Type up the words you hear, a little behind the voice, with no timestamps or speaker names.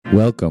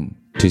Welcome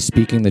to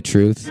Speaking the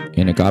Truth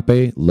in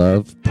Agape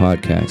Love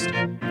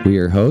Podcast. We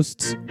are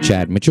hosts,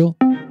 Chad Mitchell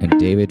and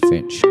David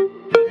Finch.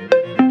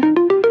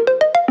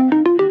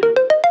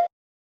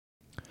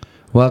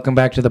 Welcome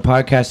back to the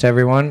podcast,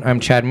 everyone. I'm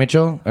Chad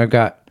Mitchell. I've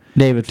got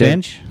David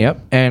Finch. Yep,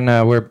 and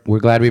we're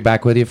glad to be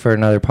back with you for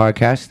another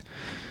podcast.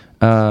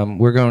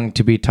 We're going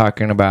to be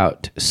talking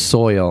about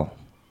soil,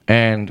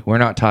 and we're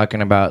not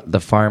talking about the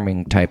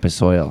farming type of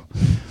soil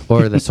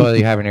or the soil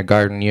you have in your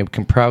garden. You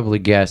can probably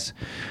guess,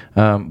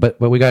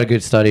 but we got a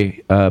good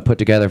study put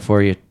together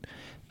for you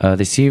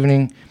this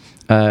evening.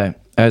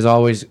 As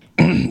always,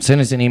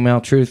 send us an email,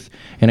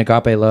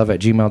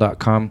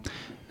 truthinagapelove@gmail.com.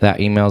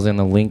 That email's in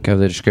the link of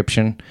the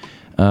description.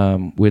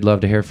 We'd love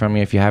to hear from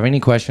you. If you have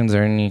any questions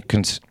or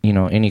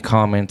any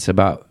comments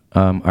about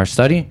our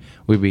study,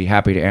 we'd be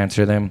happy to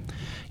answer them.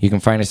 You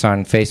can find us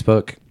on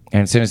Facebook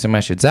and send us a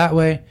message that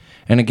way.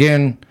 And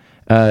again,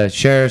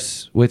 share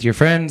us with your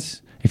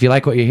friends. If you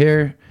like what you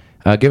hear,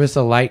 give us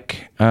a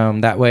like.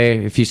 That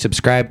way, if you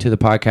subscribe to the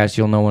podcast,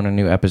 you'll know when a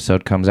new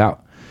episode comes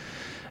out.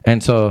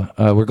 And so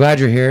we're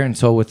glad you're here. And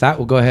so with that,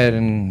 we'll go ahead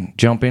and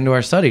jump into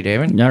our study,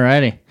 David. All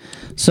righty.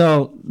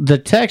 So the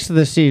text of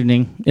this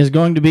evening is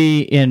going to be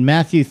in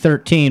Matthew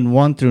 13,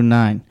 1 through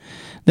 9.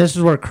 This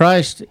is where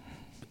Christ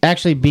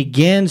actually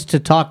begins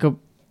to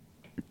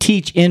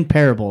teach in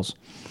parables.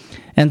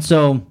 And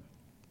so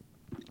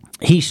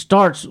he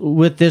starts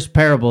with this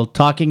parable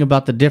talking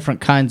about the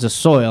different kinds of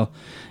soil.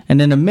 And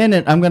in a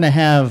minute, I'm going to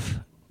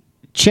have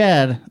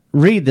Chad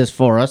read this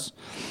for us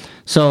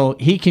so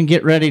he can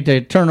get ready to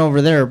turn over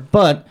there.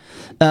 But,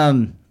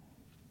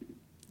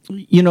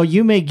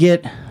 you may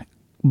get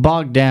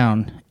bogged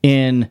down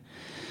in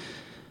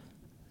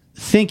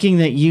thinking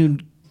that you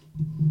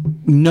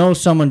know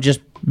someone just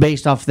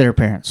based off their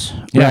parents,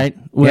 right?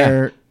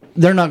 Where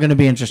they're not going to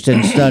be interested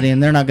in studying.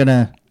 They're not going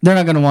to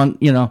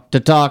want, to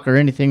talk or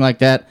anything like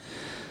that.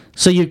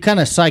 So you kind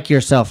of psych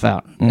yourself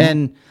out. Mm-hmm.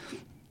 And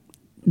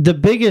the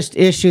biggest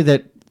issue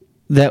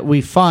that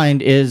we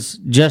find is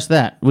just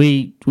that.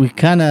 We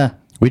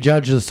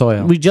judge the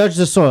soil. We judge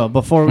the soil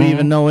before we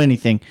even know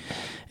anything.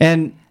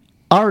 And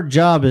our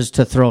job is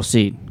to throw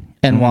seed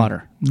and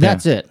water.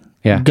 That's it.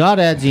 Yeah. God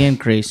adds the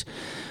increase.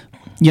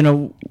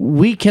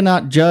 We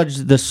cannot judge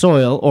the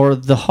soil or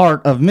the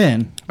heart of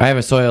men. I have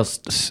a soil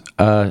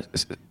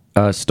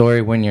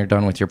story when you're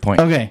done with your point.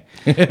 Okay.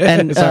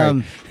 And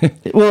sorry.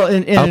 Well,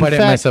 and I hope I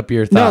didn't mess up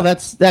your thought. No,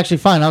 that's actually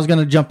fine. I was going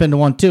to jump into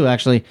one too,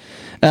 actually.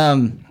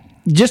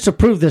 Just to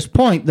prove this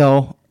point,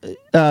 though,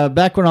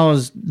 back when I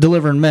was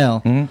delivering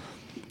mail,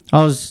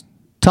 I was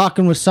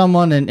talking with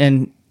someone,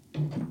 and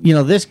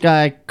this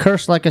guy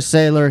cursed like a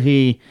sailor.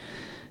 He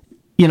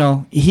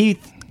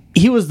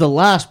was the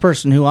last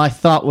person who I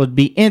thought would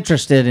be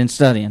interested in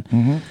studying.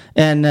 Mm-hmm.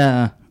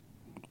 And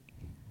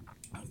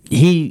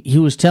he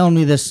was telling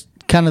me this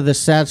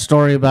sad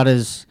story about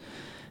his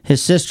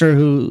sister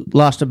who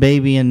lost a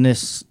baby, and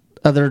this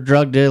other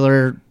drug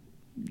dealer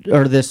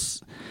or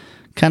this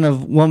kind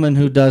of woman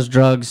who does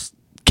drugs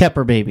kept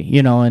her baby,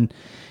 and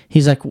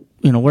he's like,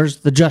 where's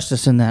the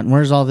justice in that? And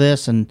where's all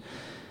this? And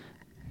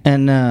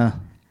I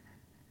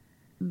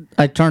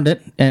turned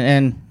it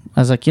and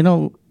I was like,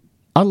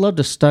 I'd love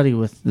to study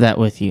with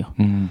you.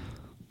 Mm-hmm.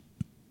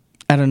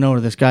 Out of nowhere,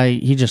 this guy,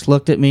 he just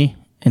looked at me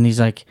and he's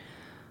like,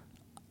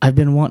 I've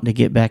been wanting to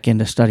get back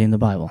into studying the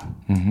Bible.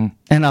 Mm-hmm.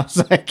 And I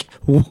was like,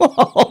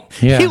 whoa.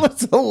 Yeah. He was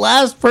the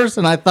last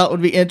person I thought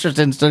would be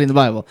interested in studying the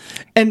Bible.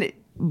 And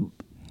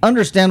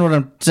understand what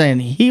I'm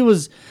saying.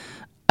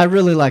 I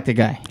really like the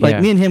guy.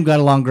 Me and him got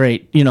along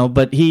great,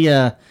 but he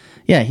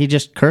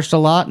just cursed a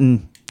lot,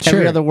 and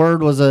every other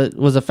word was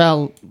a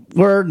foul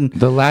word. And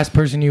the last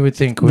person you would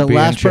think would be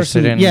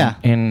interested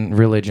in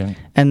religion.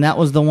 And that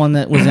was the one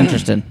that was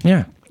interested.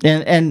 Yeah.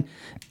 And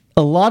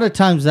a lot of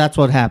times that's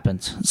what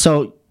happens.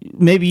 So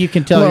maybe you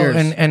can tell yours.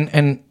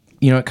 And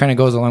it kind of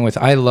goes along with,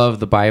 I love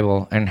the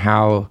Bible and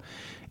how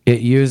it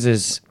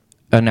uses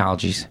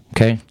analogies,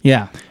 okay?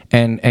 Yeah.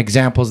 And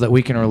examples that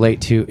we can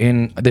relate to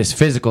in this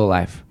physical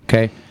life,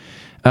 okay?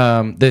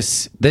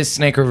 This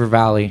Snake River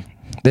Valley,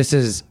 this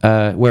is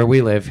where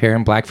we live here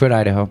in Blackfoot,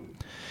 Idaho,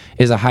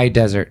 is a high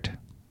desert,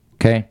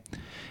 okay?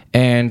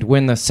 And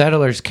when the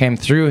settlers came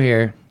through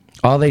here,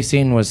 all they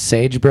seen was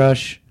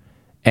sagebrush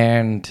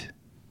and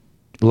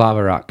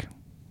lava rock,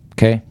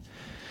 okay?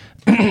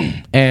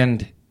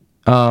 And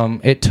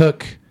it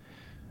took,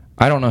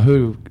 I don't know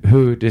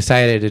who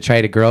decided to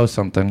try to grow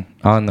something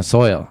on the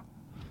soil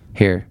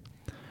here.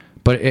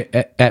 But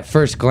at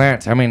first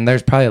glance,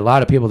 there's probably a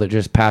lot of people that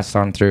just passed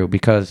on through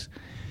because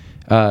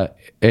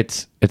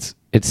it's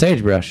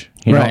sagebrush.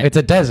 Right. It's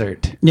a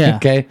desert. Yeah.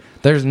 Okay.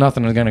 There's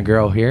nothing that's going to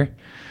grow here.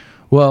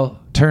 Well,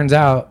 turns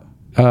out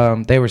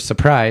they were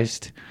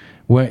surprised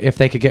if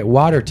they could get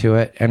water to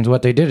it, and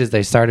what they did is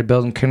they started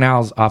building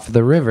canals off of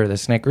the river, the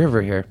Snake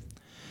River here,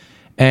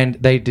 and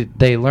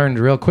they learned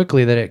real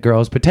quickly that it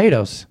grows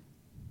potatoes.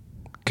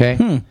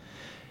 Okay.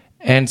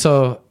 And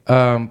so,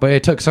 but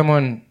it took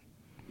someone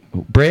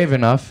brave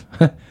enough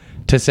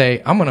to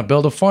say, I'm going to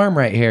build a farm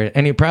right here.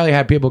 And he probably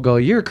had people go,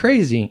 you're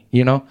crazy,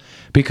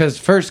 because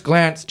first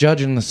glance,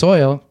 judging the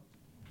soil,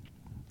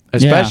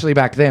 especially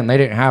back then, they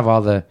didn't have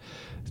all the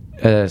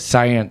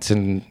science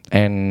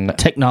and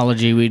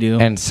technology we do.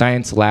 And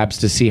science labs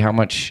to see how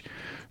much,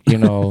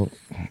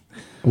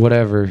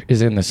 whatever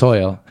is in the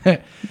soil.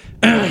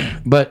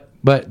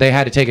 But they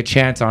had to take a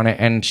chance on it.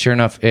 And sure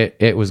enough,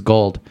 it was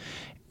gold,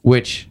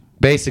 which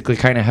basically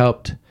kind of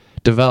helped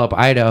develop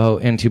Idaho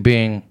into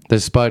being the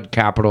spud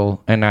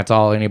capital, and that's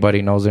all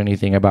anybody knows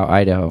anything about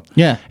Idaho.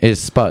 Yeah,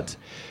 is spuds.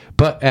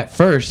 But at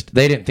first,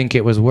 they didn't think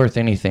it was worth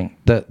anything.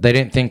 They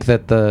didn't think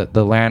that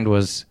the land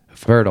was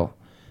fertile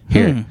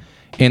here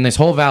in this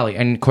whole valley.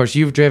 And of course,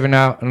 you've driven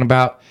out and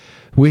about.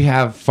 We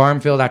have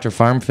farm field after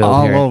farm field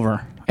all here.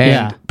 over,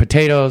 and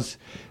potatoes,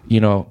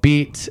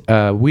 beets,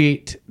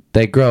 wheat.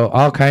 They grow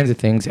all kinds of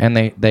things, and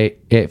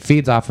it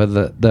feeds off of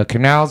the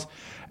canals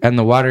and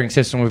the watering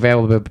system we've been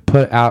able to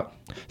put out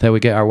that we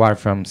get our water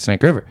from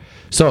Snake River.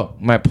 So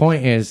my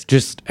point is,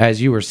 just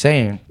as you were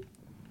saying,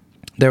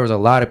 there was a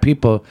lot of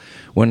people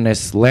when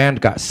this land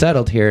got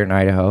settled here in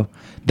Idaho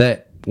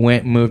that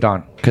moved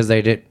on because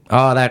they did,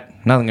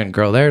 that nothing can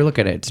grow there. Look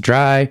at it. It's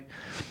dry.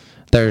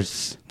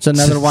 It's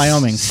another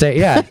Wyoming.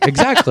 Yeah,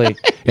 exactly.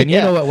 And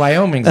you know what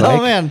Wyoming's like.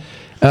 Oh, man.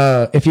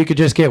 If you could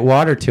just get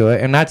water to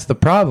it, and that's the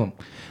problem.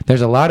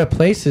 There's a lot of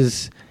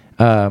places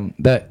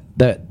that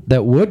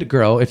would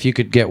grow if you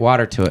could get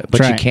water to it,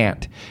 but you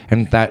can't.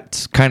 And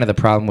that's kind of the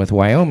problem with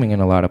Wyoming in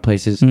a lot of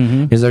places,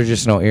 is there's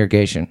just no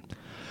irrigation.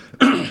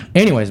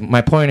 Anyways,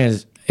 my point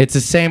is, it's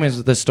the same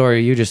as the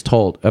story you just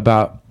told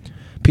about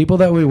people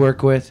that we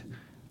work with,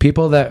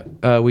 people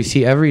that we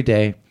see every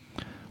day.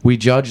 We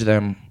judge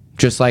them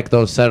just like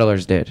those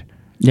settlers did.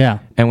 Yeah.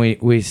 And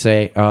we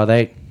say,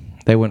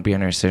 they wouldn't be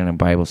interested in a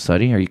Bible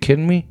study. Are you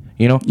kidding me?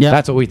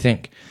 That's what we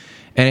think.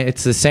 And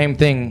it's the same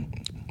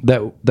thing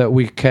that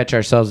we catch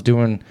ourselves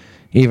doing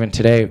even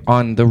today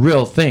on the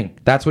real thing.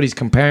 That's what he's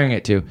comparing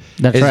it to.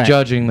 That's right.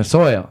 Judging the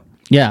soil.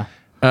 Yeah.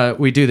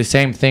 We do the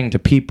same thing to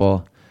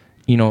people,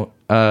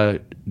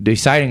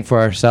 deciding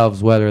for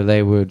ourselves whether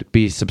they would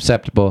be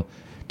susceptible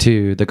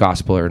to the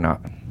gospel or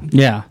not.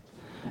 Yeah.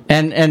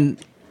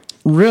 And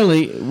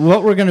really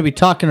what we're going to be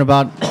talking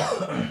about,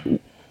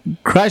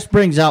 Christ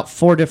brings out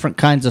 4 different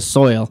kinds of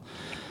soil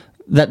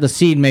that the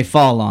seed may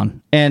fall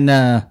on.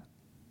 And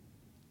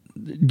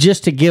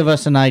just to give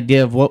us an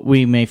idea of what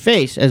we may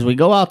face as we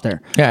go out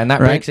there. Yeah, and that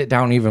breaks it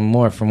down even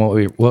more from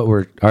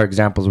our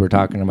examples we're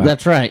talking about.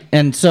 That's right.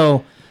 And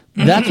so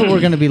that's what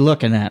we're going to be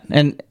looking at.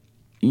 And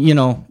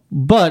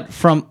but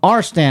from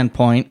our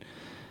standpoint,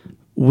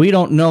 we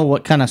don't know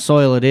what kind of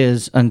soil it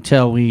is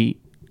until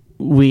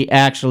we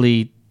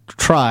actually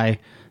try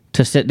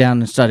to sit down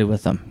and study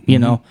with them,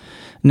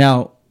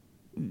 Now,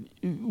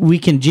 we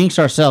can jinx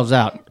ourselves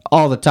out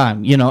all the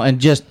time, and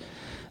just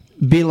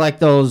be like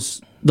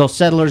those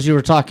settlers you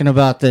were talking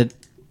about that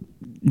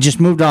just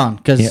moved on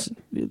because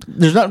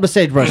there's nothing but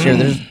sagebrush here.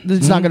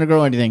 It's not going to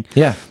grow anything.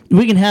 Yeah.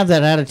 We can have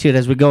that attitude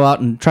as we go out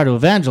and try to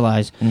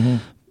evangelize.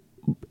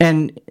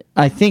 And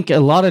I think a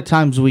lot of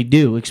times we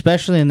do,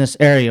 especially in this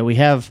area. We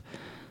have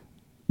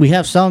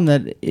some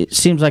that it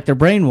seems like they're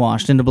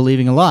brainwashed into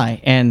believing a lie.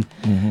 And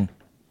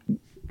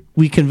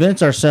we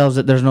convince ourselves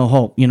that there's no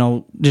hope.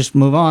 Just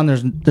move on.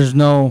 There's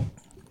no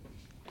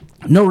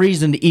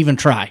reason to even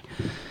try.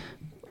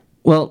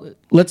 Well,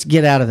 let's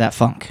get out of that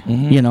funk.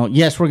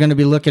 Yes, we're going to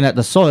be looking at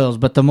the soils,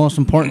 but the most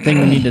important thing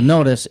we need to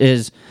notice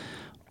is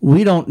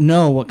we don't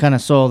know what kind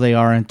of soil they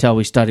are until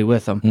we study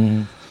with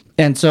them.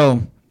 And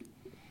so,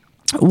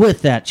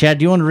 with that, Chad,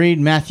 do you want to read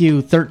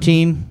Matthew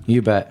 13?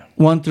 You bet.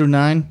 1 through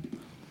 9?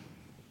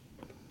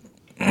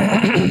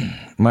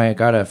 I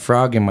got a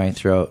frog in my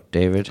throat,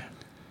 David.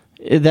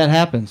 That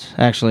happens,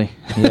 actually.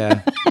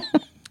 Yeah.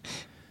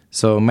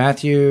 So,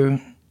 Matthew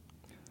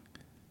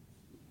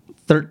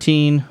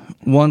 13,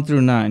 1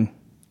 through 9.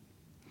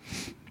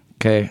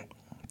 Okay.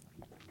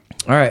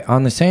 All right.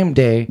 On the same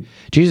day,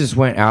 Jesus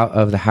went out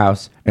of the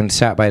house and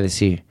sat by the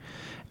sea.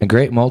 And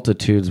great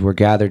multitudes were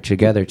gathered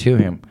together to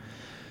him,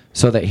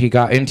 so that he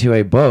got into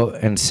a boat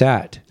and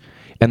sat.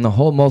 And the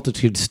whole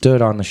multitude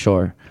stood on the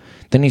shore.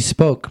 Then he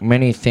spoke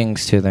many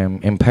things to them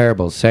in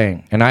parables,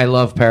 saying, and I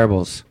love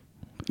parables.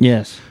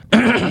 Yes.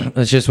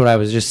 That's just what I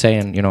was just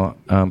saying.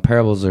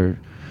 Parables are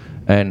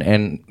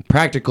and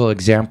practical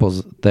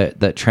examples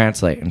that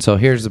translate. And so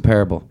here's the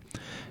parable.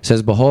 It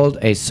says, behold,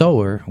 a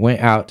sower went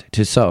out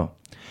to sow.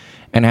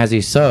 And as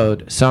he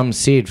sowed, some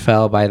seed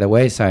fell by the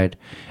wayside,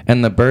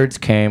 and the birds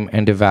came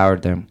and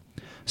devoured them.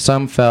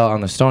 Some fell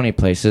on the stony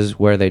places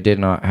where they did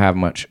not have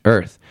much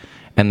earth,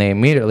 and they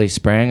immediately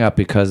sprang up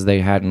because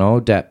they had no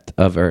depth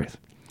of earth.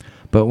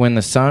 But when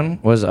the sun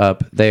was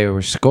up, they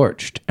were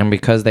scorched, and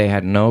because they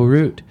had no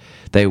root,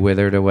 they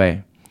withered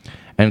away.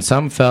 And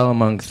some fell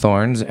among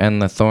thorns,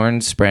 and the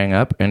thorns sprang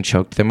up and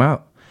choked them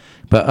out.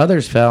 But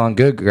others fell on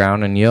good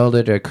ground and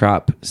yielded a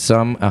crop,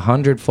 some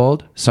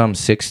 100-fold, some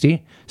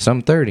 60,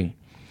 some 30.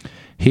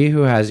 He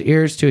who has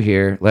ears to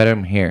hear, let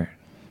him hear.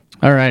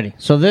 Alrighty.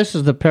 So this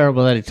is the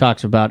parable that he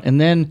talks about.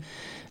 And then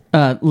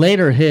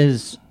later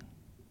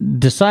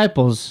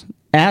disciples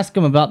ask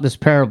him about this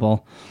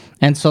parable.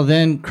 And so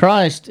then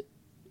Christ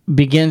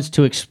begins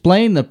to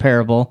explain the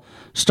parable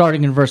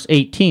starting in verse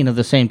 18 of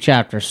the same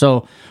chapter.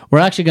 So we're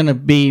actually going to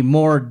be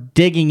more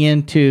digging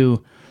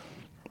into,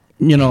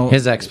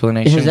 his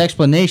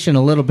explanation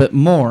a little bit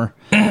more.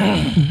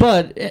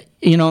 But,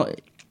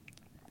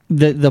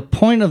 the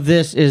point of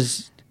this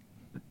is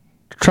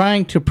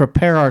trying to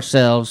prepare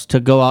ourselves to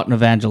go out and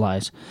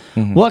evangelize.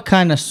 Mm-hmm. What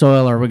kind of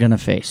soil are we going to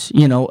face?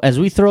 As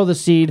we throw the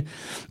seed.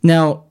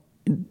 Now,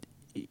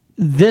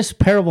 this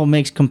parable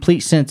makes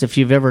complete sense if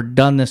you've ever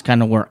done this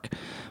kind of work.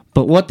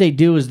 But what they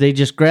do is they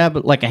just grab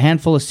like a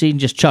handful of seed and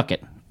just chuck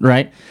it,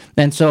 right?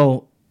 And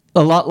so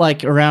a lot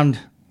like around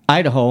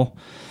Idaho,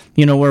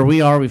 where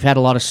we are, we've had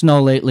a lot of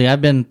snow lately.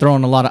 I've been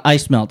throwing a lot of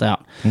ice melt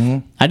out.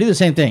 Mm-hmm. I do the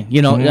same thing.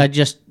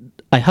 Mm-hmm.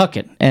 I huck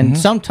it. And mm-hmm.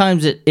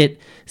 sometimes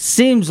it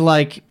seems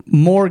like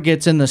more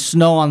gets in the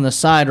snow on the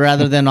side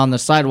rather than on the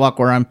sidewalk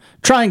where I'm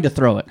trying to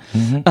throw it.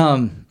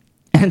 Mm-hmm.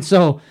 And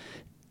so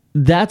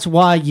that's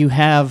why you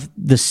have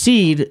the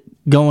seed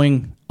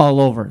going all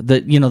over, the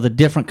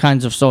different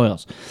kinds of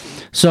soils.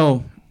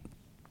 So,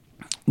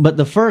 but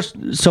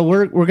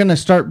we're going to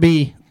start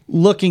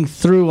looking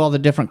through all the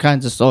different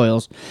kinds of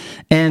soils,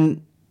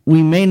 and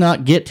we may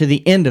not get to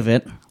the end of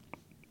it,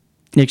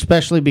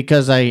 especially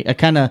because I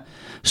kind of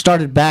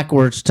started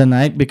backwards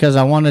tonight because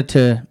I wanted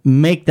to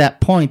make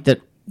that point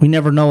that we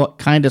never know what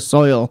kind of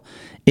soil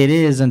it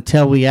is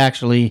until we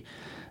actually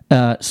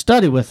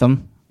study with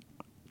them.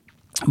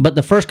 But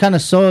the first kind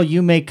of soil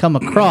you may come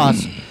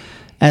across,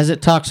 as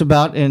it talks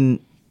about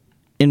in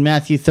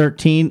Matthew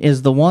 13,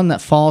 is the one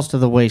that falls to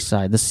the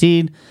wayside, the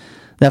seed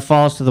that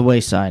falls to the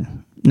wayside.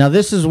 Now,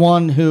 this is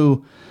one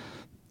who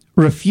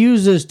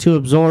refuses to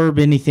absorb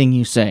anything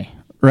you say,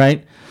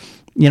 right?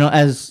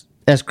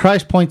 As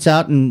Christ points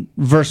out in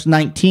verse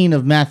 19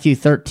 of Matthew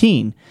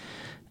 13,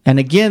 and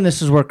again,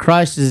 this is where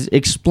Christ is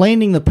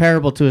explaining the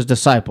parable to his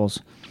disciples.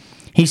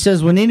 He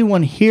says, when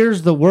anyone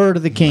hears the word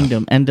of the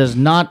kingdom and does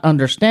not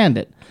understand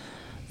it,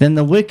 then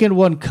the wicked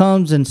one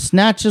comes and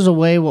snatches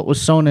away what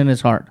was sown in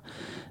his heart.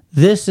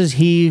 This is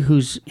he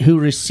who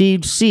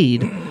received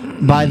seed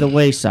by the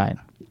wayside.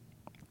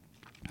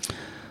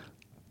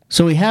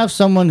 So we have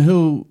someone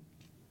who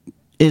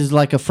is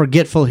like a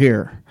forgetful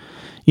hearer.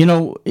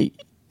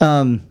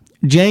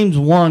 James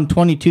 1,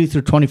 22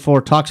 through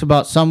 24 talks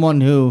about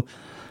someone who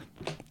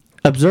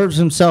observes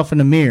himself in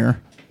a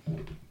mirror,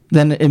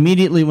 then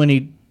immediately when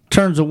he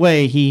turns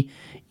away, he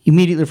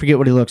immediately forget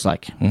what he looks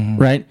like, mm-hmm.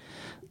 right?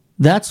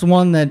 That's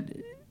one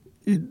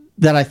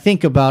that I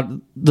think about,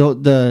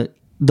 the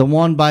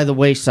one by the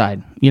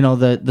wayside,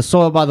 the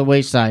soil by the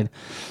wayside.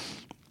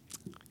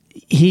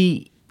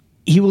 He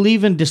will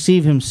even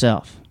deceive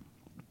himself.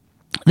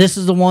 This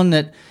is the one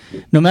that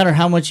no matter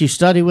how much you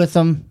study with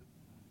them,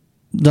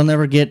 you'll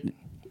never get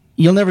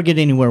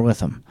anywhere with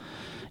them,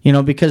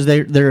 because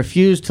they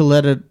refuse to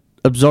let it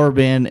absorb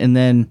in, and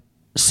then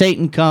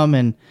Satan come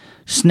and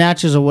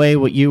snatches away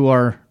what you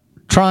are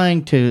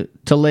trying to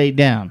lay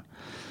down.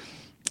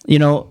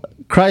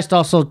 Christ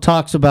also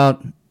talks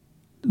about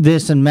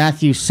this in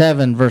Matthew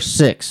 7, verse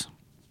 6.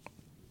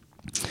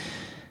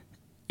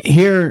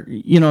 Here,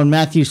 in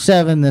Matthew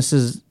 7, this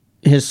is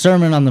his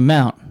Sermon on the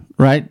Mount,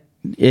 right?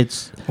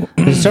 His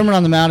Sermon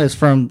on the Mount is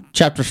from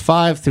chapters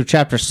 5 through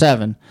chapter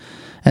 7.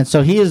 And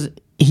so he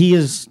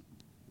is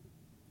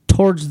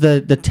towards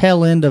the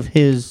tail end of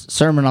his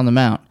Sermon on the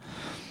Mount.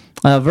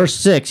 Verse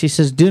 6, he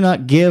says, do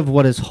not give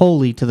what is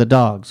holy to the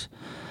dogs,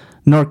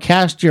 nor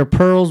cast your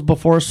pearls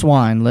before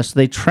swine, lest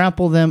they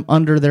trample them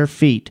under their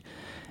feet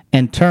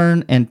and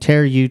turn and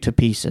tear you to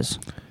pieces.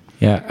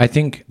 Yeah, I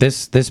think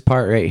this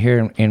part right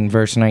here in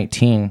verse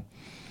 19,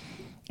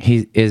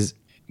 he is,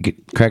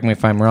 correct me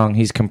if I'm wrong,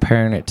 he's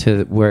comparing it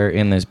to where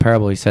in this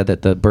parable he said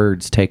that the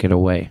birds take it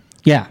away.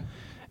 Yeah.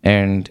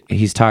 And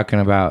he's talking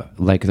about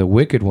like the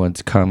wicked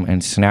ones come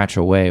and snatch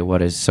away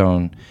what is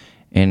sown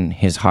in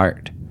his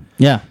heart.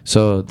 Yeah.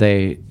 So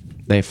they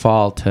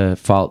fall to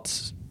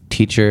false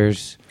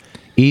teachers,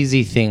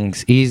 easy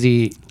things,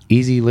 easy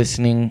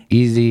listening,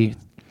 easy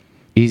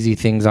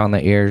things on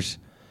the ears,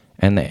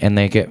 and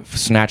they get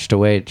snatched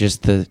away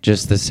just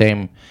the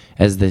same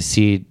as the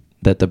seed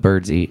that the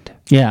birds eat.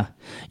 Yeah.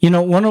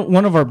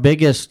 One of our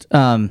biggest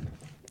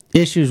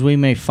issues we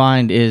may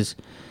find is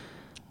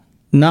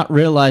not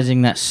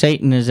realizing that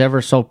Satan is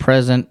ever so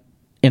present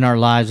in our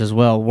lives as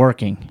well,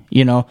 working,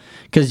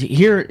 because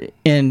here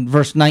in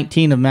verse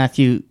 19 of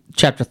Matthew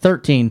chapter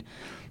 13,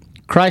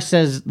 Christ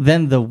says,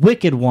 then the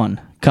wicked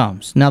one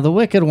comes. Now, the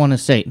wicked one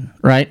is Satan,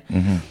 right?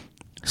 Mm-hmm.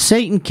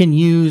 Satan can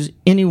use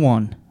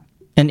anyone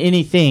and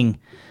anything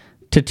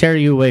to tear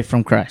you away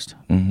from Christ,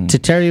 mm-hmm. to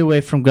tear you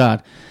away from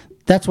God.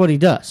 That's what he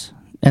does.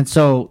 And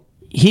so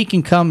he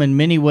can come in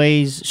many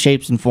ways,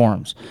 shapes, and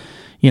forms,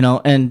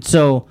 and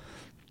so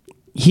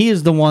he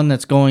is the one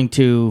that's going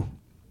to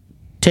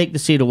take the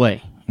seed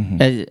away,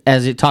 mm-hmm.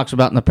 as it talks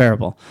about in the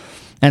parable.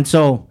 And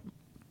so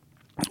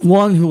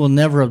one who will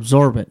never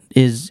absorb it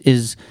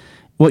is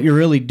what you're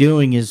really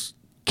doing is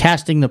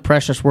casting the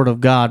precious word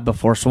of God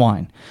before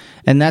swine.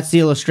 And that's the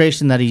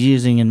illustration that he's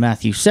using in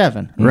Matthew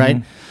 7,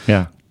 right?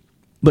 Yeah.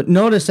 But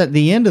notice at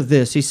the end of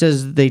this, he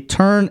says, they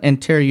turn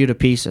and tear you to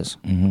pieces.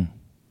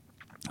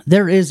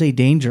 There is a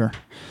danger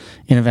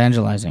in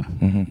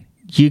evangelizing.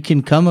 You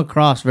can come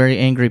across very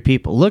angry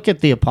people. Look at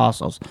the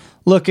apostles.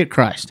 Look at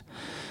Christ.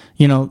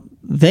 You know,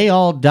 they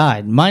all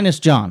died, minus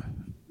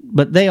John.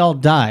 But they all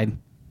died.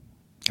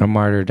 A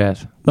martyr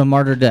death. A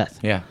martyr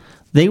death. Yeah.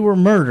 They were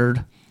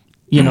murdered.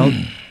 You know,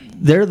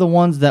 they're the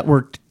ones that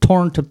were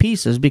torn to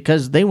pieces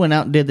because they went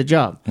out and did the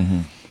job.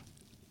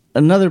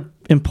 Another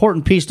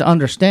important piece to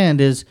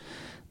understand is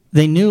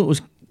they knew it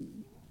was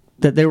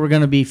that they were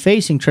going to be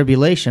facing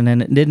tribulation,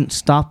 and it didn't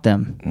stop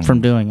them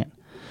from doing it.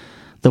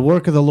 The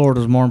work of the Lord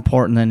was more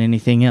important than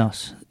anything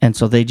else, and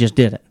so they just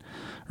did it,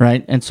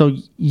 right? And so,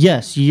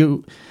 yes,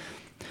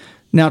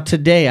 now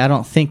today, I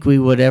don't think we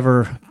would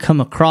ever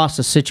come across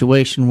a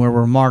situation where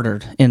we're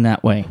martyred in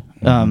that way.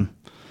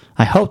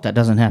 I hope that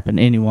doesn't happen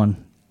to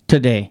anyone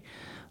today,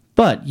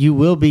 but you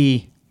will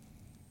be,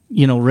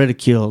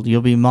 ridiculed.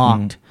 You'll be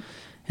mocked,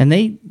 and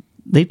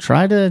they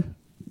try to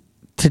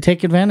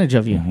take advantage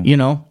of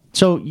you.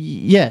 So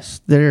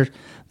yes, there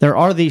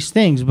are these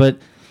things, but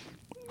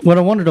what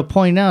I wanted to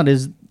point out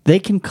is they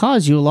can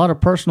cause you a lot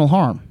of personal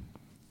harm,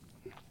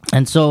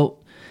 and so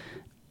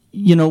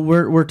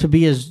we're to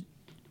be as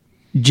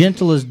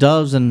gentle as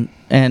doves and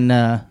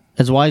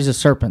as wise as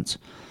serpents,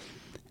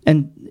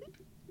 and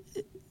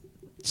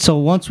so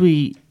once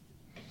we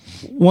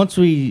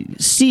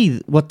see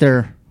what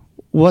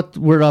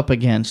we're up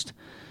against,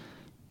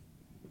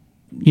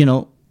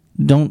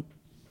 don't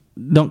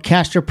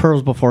cast your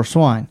pearls before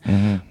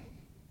swine.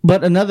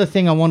 But another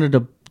thing I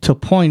wanted to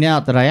point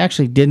out that I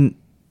actually didn't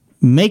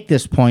make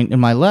this point in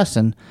my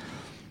lesson,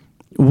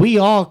 we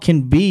all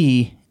can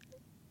be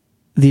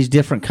these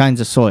different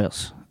kinds of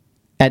soils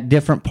at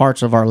different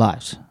parts of our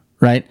lives,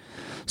 right?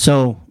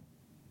 So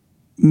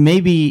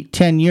maybe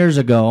 10 years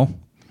ago,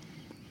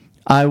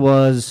 I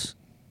was,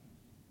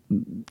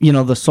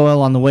 the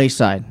soil on the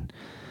wayside.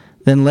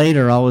 Then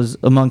later I was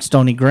among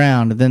stony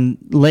ground. Then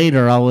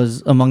later I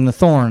was among the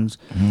thorns.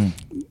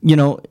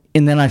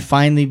 And then I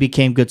finally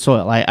became good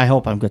soil. I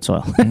hope I'm good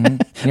soil.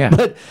 Yeah.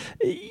 But,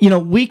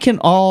 we can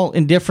all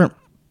in different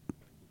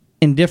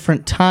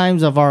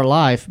times of our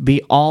life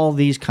be all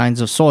these kinds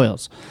of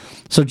soils.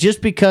 So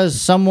just because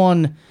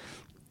someone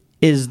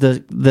is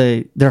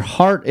their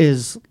heart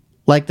is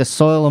like the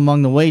soil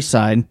among the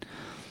wayside,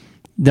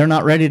 they're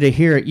not ready to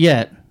hear it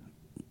yet.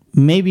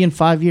 Maybe in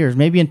 5 years,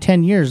 maybe in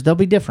 10 years, they'll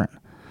be different.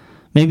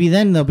 Maybe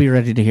then they'll be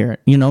ready to hear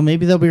it.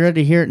 Maybe they'll be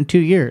ready to hear it in 2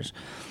 years.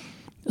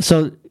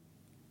 So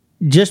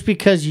just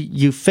because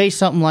you face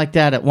something like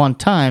that at one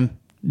time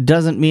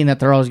doesn't mean that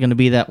they're always going to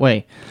be that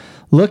way.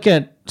 Look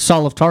at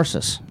Saul of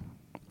Tarsus.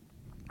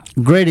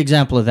 Great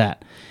example of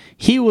that.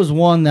 He was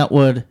one that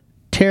would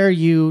tear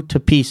you to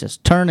pieces,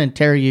 turn and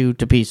tear you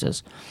to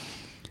pieces.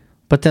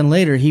 But then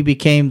later he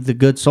became the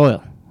good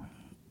soil.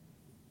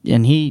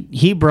 And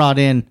he brought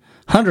in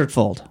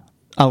hundredfold,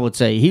 I would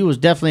say. He was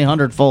definitely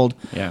hundredfold.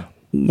 Yeah.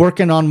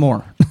 Working on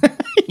more.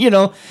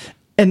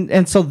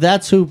 And so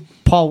that's who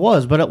Paul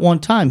was. But at one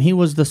time, he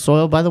was the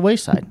soil by the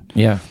wayside.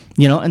 Yeah.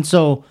 And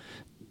so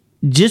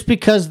just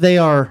because they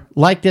are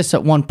like this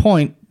at one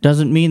point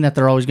doesn't mean that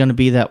they're always going to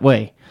be that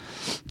way.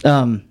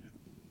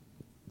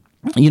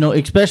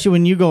 Especially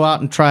when you go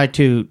out and try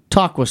to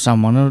talk with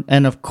someone.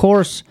 And of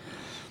course,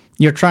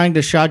 you're trying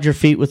to shod your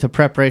feet with the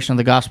preparation of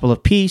the gospel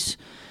of peace.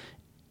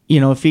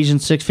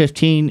 Ephesians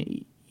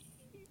 6:15,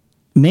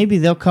 maybe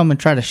they'll come and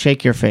try to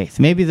shake your faith.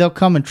 Maybe they'll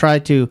come and try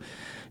to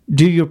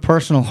do you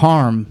personal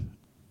harm.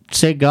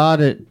 Say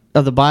God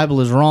of the Bible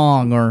is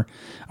wrong or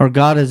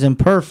God is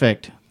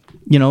imperfect.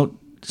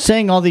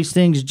 Saying all these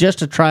things just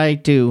to try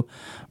to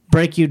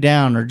break you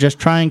down or just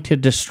trying to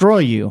destroy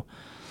you.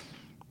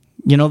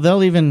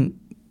 They'll even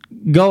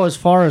go as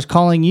far as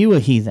calling you a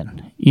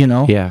heathen,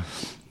 Yeah.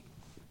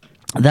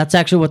 That's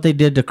actually what they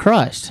did to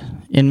Christ.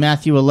 In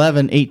Matthew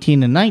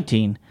 11:18 and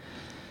 19,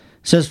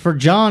 it says, "For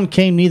John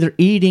came neither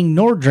eating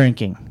nor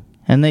drinking,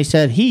 and they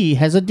said, he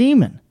has a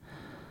demon.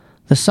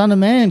 The Son of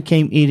Man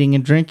came eating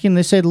and drinking.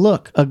 They said,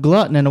 look, a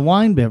glutton and a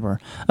winebibber,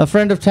 a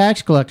friend of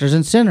tax collectors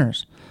and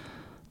sinners.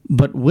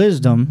 But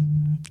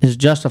wisdom is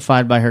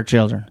justified by her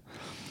children."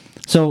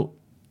 So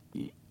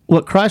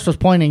what Christ was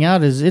pointing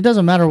out is it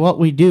doesn't matter what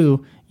we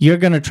do, you're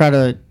going to try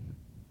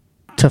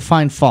to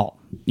find fault.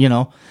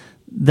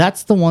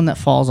 That's the one that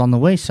falls on the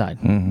wayside.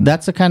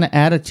 That's the kind of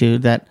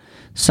attitude that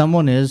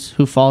someone is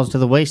who falls to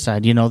the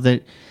wayside.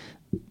 That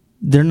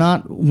they're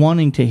not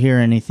wanting to hear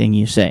anything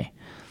you say.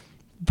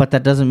 But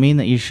that doesn't mean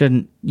that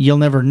you'll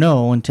never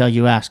know until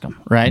you ask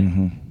them, right?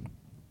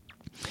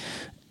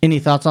 Any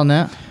thoughts on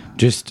that?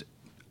 Just,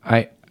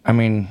 I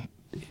mean,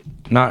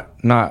 not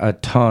a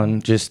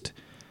ton, just,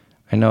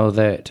 I know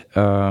that,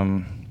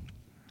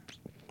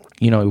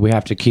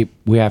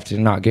 we have to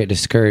not get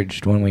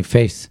discouraged when we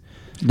face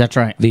That's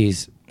right.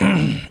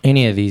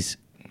 any of these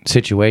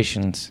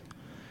situations.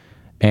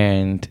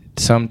 And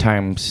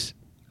sometimes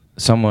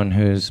someone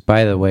who's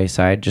by the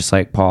wayside, just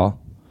like Paul,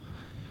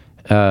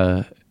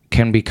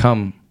 can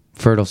become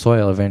fertile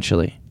soil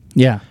eventually.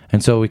 Yeah.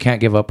 And so we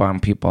can't give up on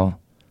people.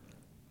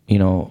 You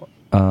know,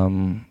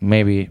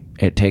 maybe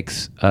it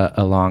takes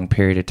a long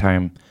period of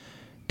time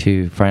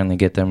to finally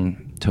get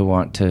them to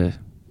want to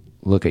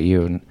look at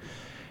you.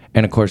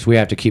 And of course, we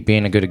have to keep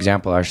being a good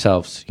example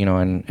ourselves, you know,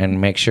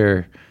 and make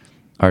sure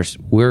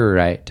we're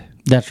right.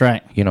 That's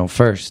right. You know,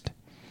 first.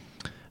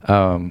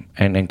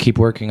 And keep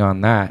working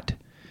on that,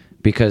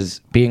 because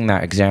being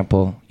that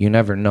example, you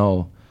never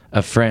know.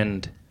 A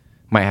friend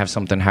might have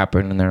something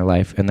happen in their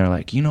life and they're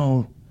like, you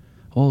know,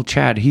 old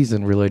Chad, he's a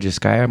religious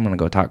guy. I'm going to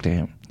go talk to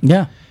him.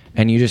 Yeah.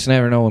 And you just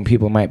never know when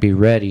people might be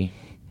ready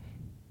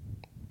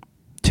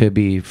to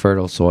be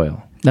fertile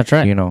soil. That's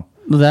right. You know,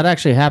 that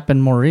actually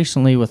happened more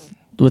recently with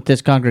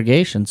this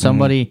congregation.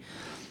 Somebody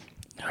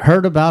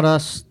heard about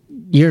us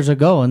years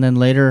ago and then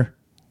later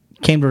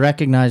came to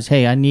recognize,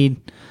 hey, I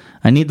need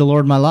the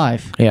Lord in my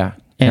life. Yeah.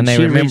 And they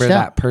she remember reached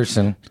that out.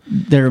 person.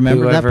 They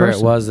remember that whoever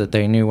person. it was that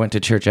they knew went to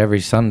church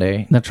every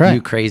Sunday. That's right.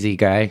 You crazy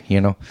guy,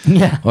 you know.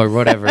 Yeah. Or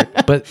whatever.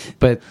 but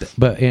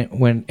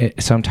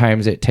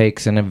sometimes it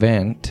takes an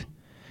event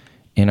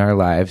in our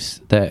lives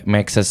that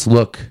makes us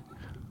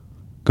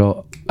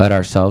go at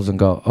ourselves and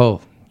go, oh,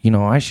 you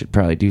know, I should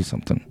probably do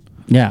something.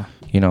 Yeah.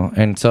 You know,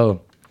 and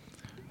so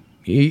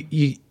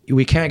we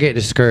can't get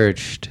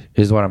discouraged,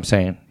 is what I'm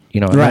saying. You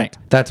know, right.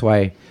 That's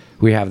why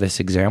we have this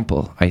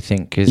example, I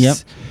think,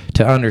 is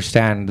to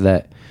understand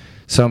that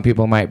some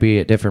people might be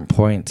at different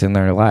points in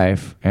their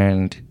life,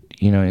 and,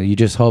 you know, you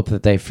just hope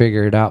that they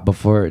figure it out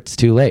before it's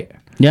too late.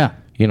 Yeah.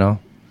 You know?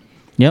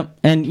 Yep.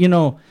 And, you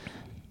know,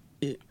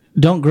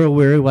 don't grow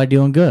weary while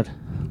doing good.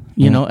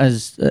 You know,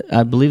 as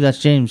I believe that's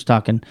James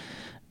talking,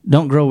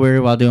 don't grow weary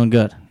while doing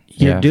good.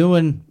 You're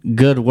doing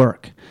good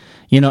work.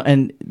 You know,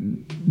 and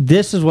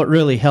this is what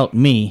really helped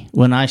me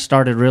when I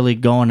started really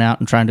going out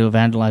and trying to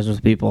evangelize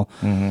with people.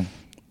 Mm-hmm.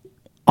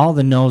 All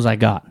the no's I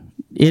got,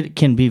 it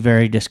can be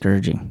very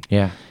discouraging.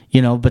 Yeah.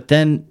 You know, but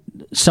then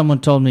someone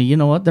told me, you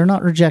know what? They're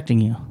not rejecting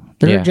you.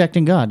 They're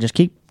rejecting God. Just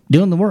keep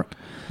doing the work.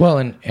 Well,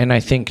 and I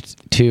think,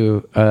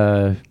 too,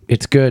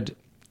 it's good.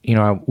 You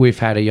know, we've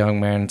had a young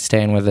man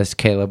staying with us,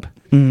 Caleb.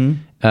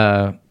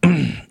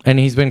 Mm-hmm. And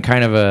he's been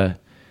kind of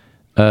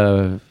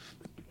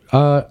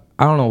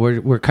I don't know,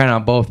 we're kind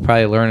of both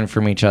probably learning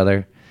from each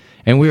other.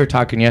 And we were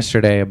talking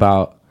yesterday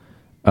about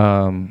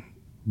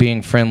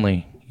being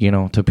friendly, you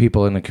know, to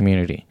people in the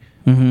community.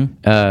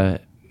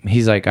 Mm-hmm.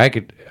 He's like, I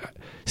could,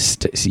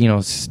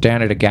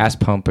 stand at a gas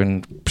pump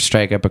and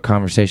strike up a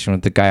conversation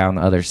with the guy on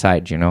the other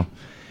side, you know.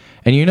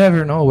 And you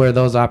never know where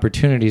those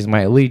opportunities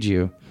might lead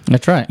you.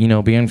 That's right. You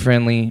know, being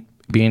friendly,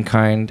 being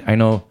kind. I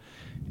know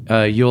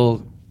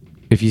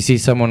if you see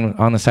someone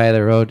on the side of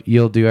the road,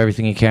 you'll do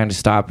everything you can to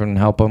stop and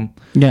help them.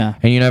 Yeah.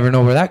 And you never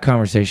know where that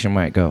conversation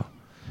might go.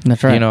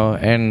 That's right. You know,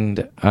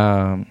 and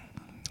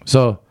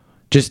so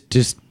just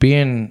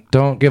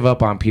don't give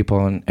up on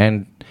people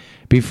and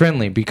be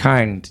friendly, be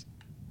kind.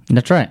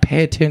 That's right.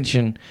 Pay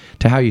attention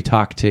to how you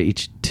talk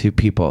to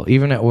people,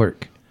 even at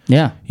work.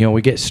 Yeah. You know,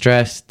 we get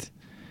stressed.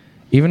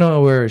 Even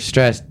though we're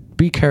stressed,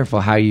 be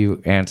careful how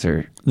you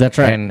answer. That's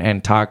right.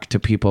 And talk to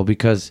people,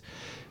 because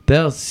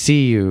they'll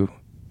see you,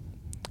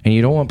 and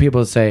you don't want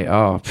people to say,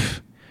 oh,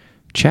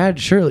 Chad,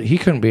 surely he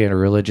couldn't be a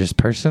religious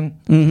person.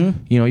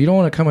 Mm-hmm. You know, you don't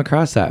want to come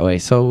across that way.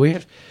 So we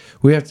have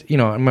to, you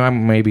know,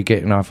 I'm maybe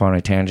getting off on a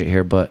tangent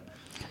here, but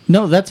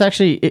no, that's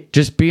actually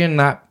just being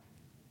that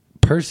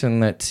person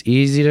that's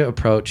easy to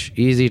approach,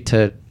 easy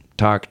to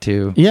talk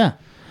to. Yeah.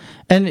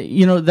 And,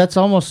 you know, that's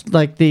almost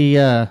like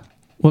the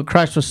what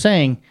Christ was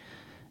saying,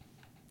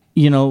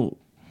 you know,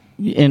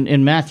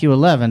 in Matthew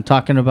 11,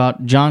 talking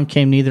about John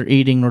came neither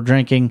eating nor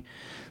drinking.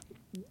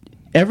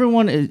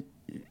 Everyone is,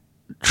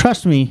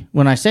 trust me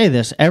when I say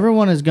this,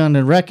 everyone is going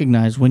to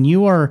recognize when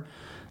you are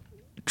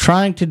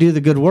trying to do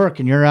the good work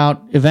and you're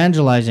out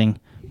evangelizing,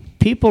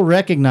 people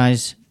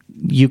recognize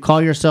you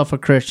call yourself a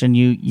Christian,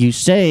 you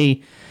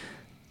say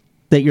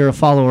that you're a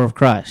follower of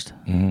Christ.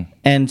 Mm-hmm.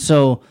 And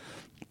so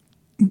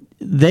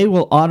they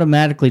will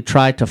automatically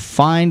try to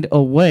find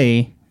a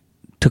way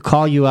to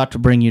call you out to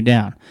bring you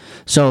down.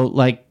 So,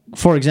 like,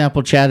 for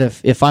example, Chad,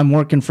 if I'm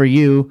working for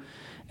you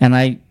and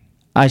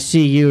I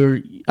see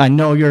you, I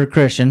know you're a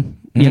Christian,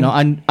 mm-hmm. you know,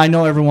 I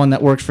know everyone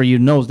that works for you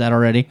knows that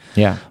already.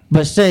 Yeah.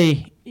 But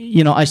say,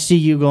 you know, I see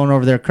you going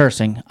over there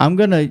cursing. I'm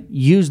going to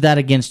use that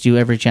against you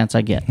every chance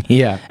I get.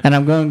 Yeah. And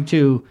I'm going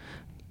to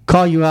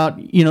call you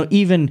out, you know,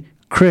 even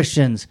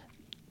Christians,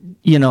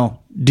 you know,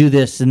 do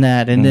this and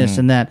that and mm-hmm. this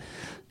and that.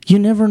 You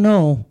never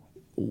know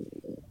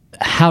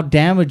how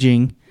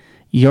damaging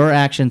your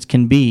actions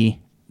can be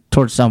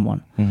towards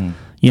someone, mm-hmm.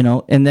 you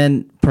know, and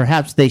then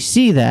perhaps they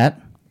see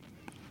that,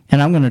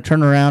 and I'm going to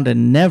turn around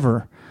and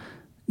never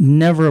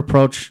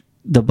approach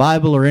the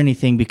Bible or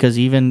anything, because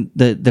even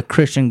the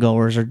Christian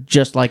goers are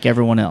just like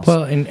everyone else.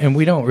 Well, and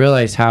we don't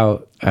realize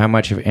how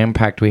much of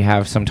impact we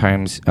have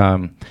sometimes.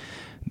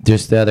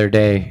 Just the other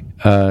day,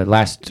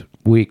 last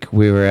week,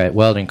 we were at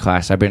welding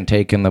class. I've been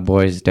taking the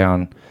boys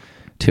down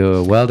to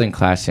a welding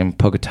class in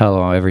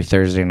Pocatello every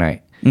Thursday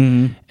night.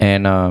 Mm-hmm.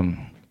 And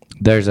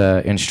there's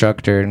a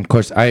instructor, and of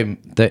course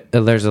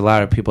there's a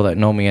lot of people that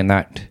know me in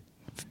that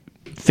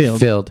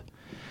field,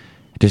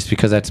 just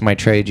because that's my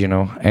trade, you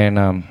know.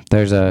 And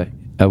there's a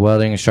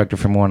welding instructor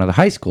from one of the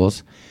high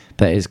schools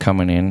that is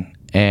coming in,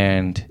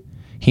 and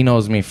he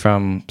knows me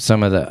from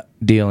some of the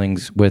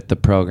dealings with the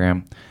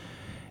program.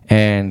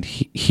 And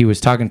he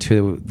was talking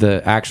to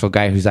the actual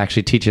guy who's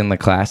actually teaching the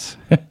class.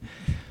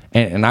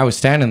 and I was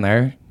standing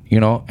there, you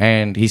know,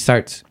 and he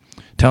starts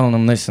telling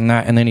him this and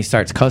that, and then he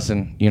starts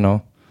cussing, you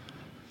know,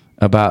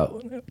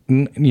 about,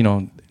 you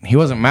know, he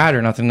wasn't mad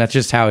or nothing. That's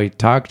just how he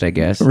talked, I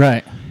guess.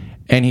 Right.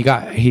 And he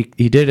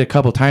did it a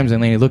couple times,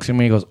 and then he looks at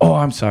me and he goes, "Oh,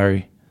 I'm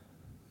sorry."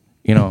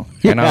 You know,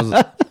 and I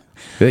was...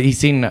 He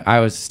seen I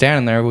was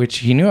standing there, which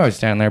he knew I was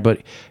standing there,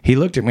 but he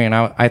looked at me, and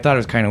I thought it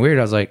was kind of weird.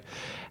 I was like,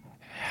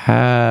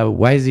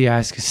 why is he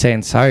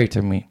saying sorry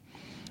to me?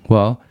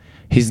 Well,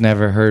 he's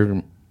never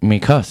heard me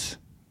cuss.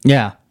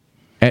 Yeah.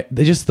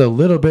 Just the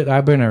little bit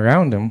I've been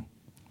around him,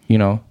 you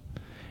know,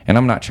 and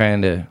I'm not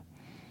trying to,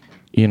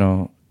 you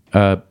know,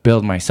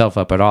 build myself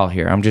up at all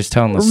here. I'm just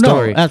telling the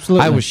story. No,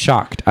 absolutely. I was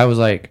shocked. I was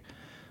like,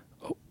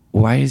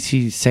 why is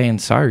he saying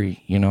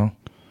sorry, you know?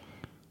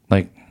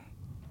 Like,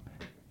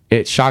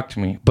 it shocked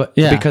me, but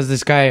because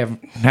this guy,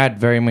 I've had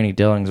very many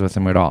dealings with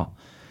him at all,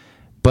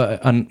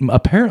 but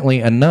apparently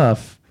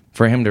enough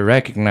for him to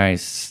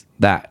recognize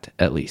that,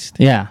 at least.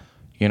 Yeah.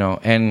 You know,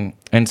 and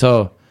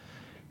so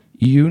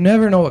you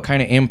never know what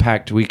kind of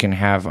impact we can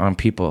have on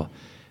people.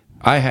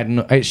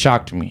 It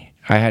shocked me.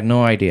 I had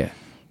no idea.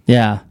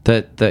 Yeah.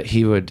 That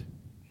he would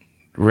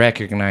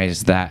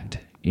recognize that,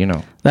 you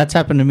know. That's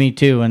happened to me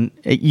too, and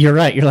you're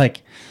right. You're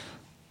like,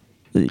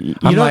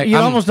 you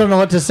almost don't know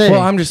what to say.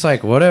 Well, I'm just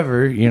like,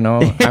 whatever, you know.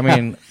 I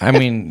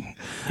mean,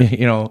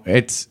 you know,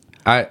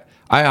 I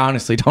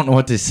honestly don't know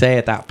what to say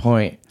at that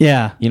point.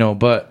 Yeah. You know,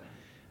 but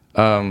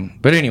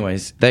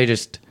anyways, they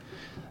just,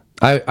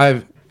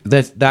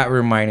 that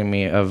reminded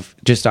me of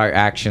just our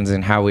actions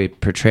and how we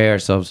portray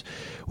ourselves.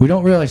 We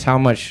don't realize how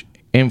much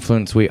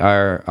influence we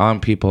are on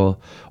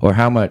people, or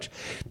how much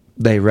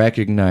they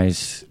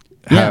recognize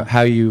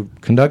how you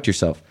conduct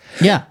yourself.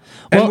 Yeah.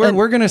 Well, and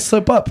we're going to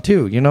slip up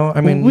too, you know?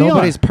 I mean,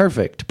 nobody's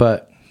perfect,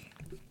 but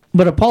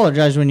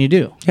apologize when you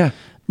do. Yeah.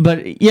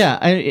 But yeah,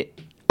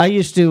 I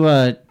used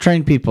to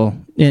train people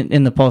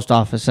in the post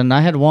office, and I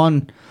had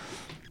one,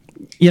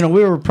 you know,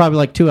 we were probably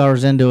like 2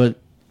 hours into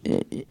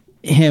it,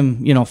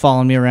 him, you know,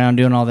 following me around,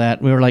 doing all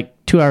that. We were like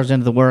 2 hours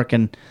into the work,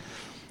 and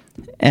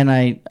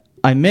I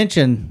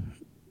mentioned,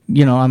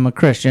 you know, I'm a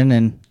Christian,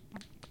 and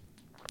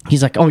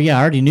he's like, "Oh yeah,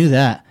 I already knew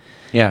that."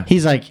 Yeah.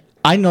 He's like,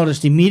 "I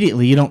noticed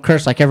immediately you don't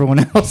curse like everyone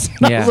else."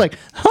 I was like,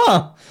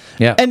 "Huh."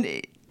 Yeah. And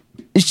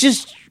it's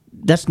just,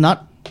 that's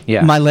not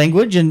my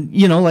language. And,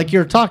 you know, like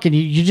you're talking,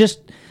 you just,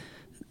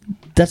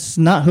 that's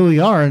not who we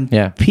are.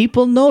 And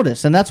people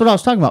notice. And that's what I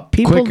was talking about.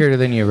 People, quicker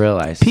than you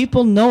realize.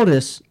 People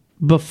notice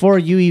before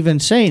you even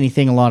say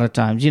anything a lot of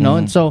times, you know.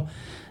 And so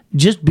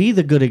just be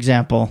the good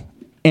example.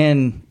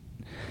 And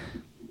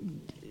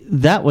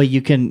that way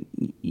you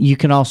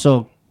can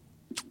also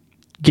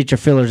get your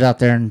fillers out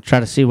there and try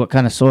to see what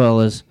kind of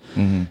soil is,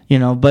 you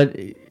know. But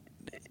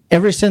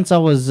ever since I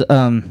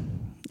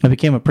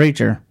became a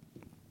preacher,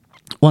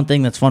 one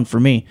thing that's fun for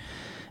me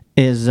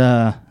is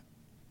it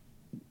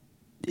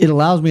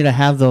allows me to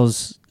have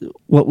those,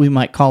 what we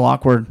might call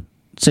awkward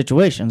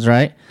situations,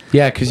 right?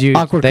 Yeah, because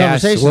awkward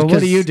conversations. Well, what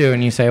do you do?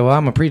 And you say, "Well,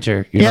 I'm a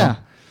preacher." You know?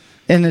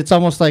 And it's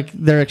almost like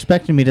they're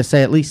expecting me to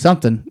say at least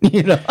something,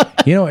 you know.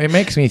 You know, it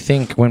makes me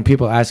think when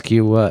people ask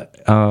you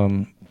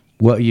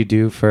what you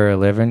do for a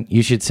living,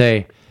 you should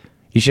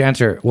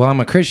answer, "Well, I'm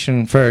a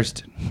Christian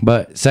first,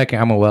 but second,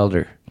 I'm a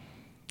welder."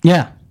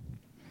 Yeah.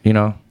 You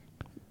know?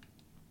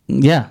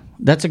 Yeah,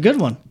 that's a good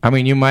one. I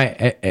mean, it might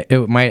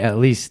at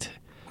least...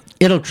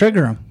 It'll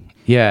trigger them.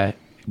 Yeah,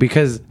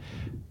 because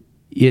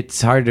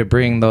it's hard to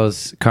bring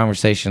those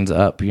conversations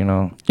up, you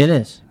know? It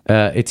is.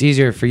 It's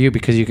easier for you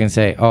because you can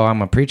say, "Oh,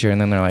 I'm a preacher," and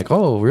then they're like,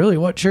 "Oh, really?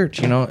 What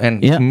church?" You know?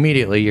 And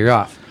immediately you're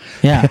off.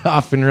 Yeah.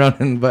 Off and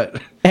running,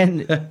 but...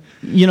 And,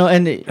 you know,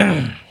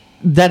 and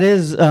that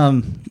is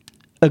a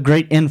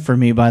great end for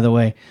me, by the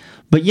way.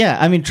 But yeah,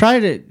 I mean,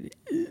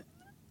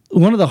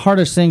 one of the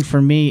hardest things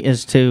for me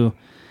is to,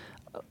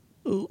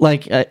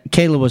 like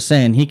Kayla was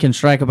saying, he can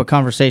strike up a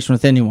conversation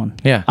with anyone.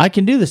 Yeah. I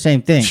can do the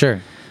same thing.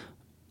 Sure.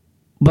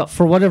 But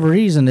for whatever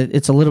reason,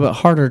 it's a little bit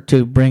harder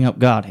to bring up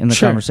God in the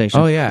conversation.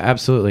 Oh, yeah,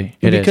 absolutely.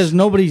 Because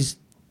nobody's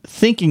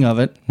thinking of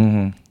it.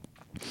 Mm-hmm.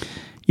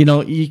 You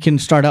know, you can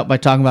start out by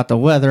talking about the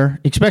weather,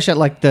 especially at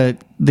like the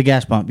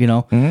gas pump, you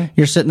know. Mm-hmm.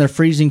 You're sitting there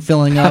freezing,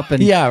 filling up.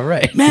 And yeah,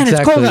 right. Man,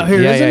 exactly. It's cold out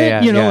here, isn't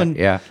it? You know,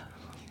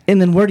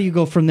 and then where do you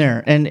go from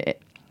there?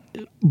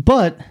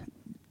 But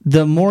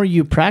the more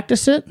you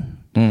practice it,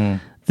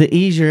 the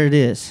easier it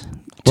is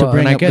to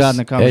bring up God in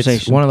the conversation.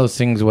 It's one of those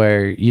things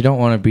where you don't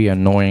want to be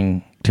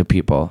annoying to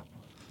people,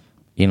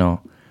 you know.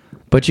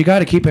 But you got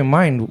to keep in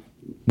mind,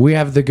 we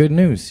have the good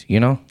news, you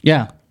know?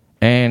 Yeah.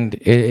 And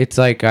it's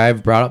like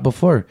I've brought up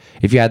before.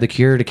 If you had the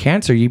cure to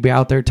cancer, you'd be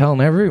out there telling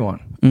everyone,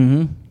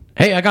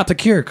 "Hey, I got the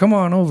cure. Come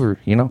on over,"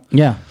 you know?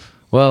 Yeah.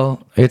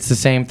 Well, it's the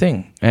same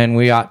thing, and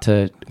we ought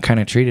to kind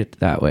of treat it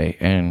that way.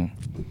 And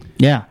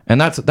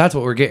that's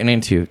what we're getting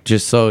into.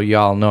 Just so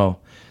y'all know,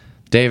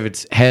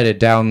 David's headed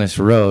down this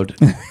road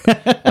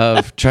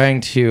of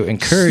trying to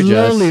encourage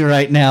slowly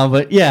right now,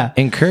 but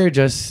encourage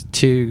us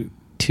to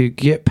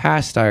get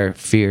past our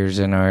fears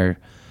and our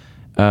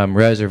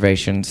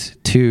reservations,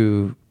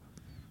 to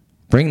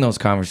bring those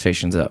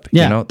conversations up.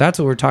 Yeah. You know, that's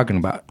what we're talking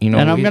about. You know,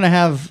 and I'm gonna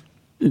have.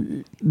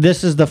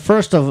 This is the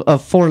first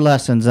of 4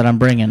 lessons that I'm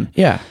bringing.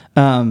 Yeah.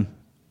 And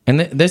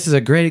this is a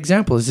great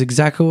example. This is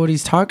exactly what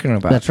he's talking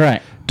about. That's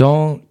right.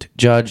 Don't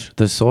judge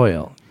the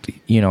soil.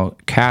 You know,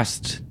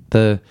 cast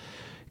the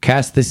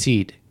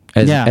seed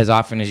as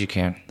often as you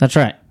can. That's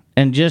right.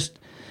 And just,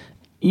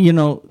 you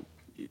know,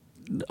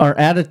 our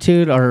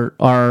attitude, our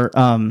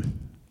I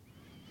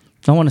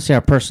don't want to say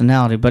our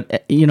personality,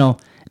 but, you know,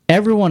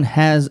 everyone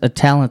has a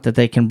talent that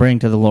they can bring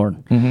to the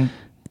Lord. Mm-hmm.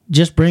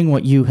 Just bring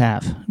what you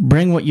have.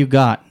 Bring what you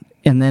got.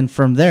 And then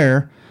from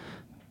there,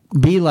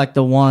 be like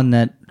the one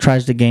that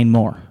tries to gain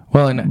more.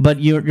 Well,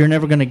 but you're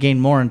never going to gain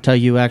more until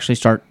you actually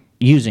start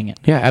using it.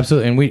 Yeah,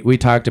 absolutely. And we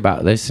talked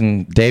about this,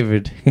 and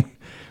David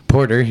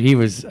Porter, he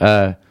was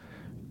giving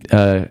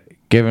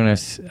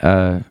us,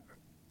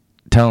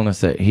 telling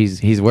us that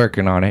he's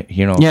working on it,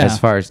 you know, as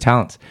far as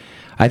talents.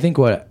 I think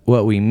what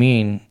we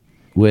mean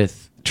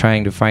with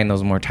trying to find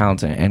those more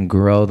talents and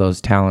grow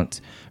those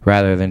talents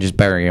rather than just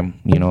bury them,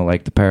 you know,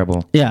 like the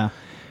parable. Yeah.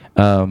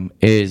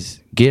 Is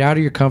get out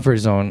of your comfort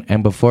zone,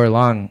 and before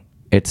long,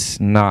 it's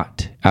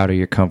not out of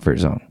your comfort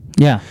zone.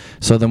 Yeah.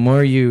 So the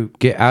more you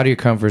get out of your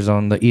comfort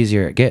zone, the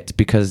easier it gets,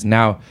 because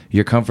now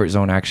your comfort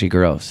zone actually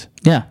grows.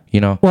 Yeah. You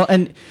know? Well,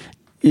 and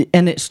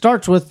it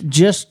starts with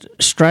just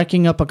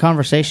striking up a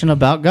conversation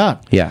about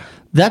God. Yeah.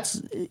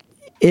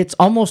 It's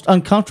almost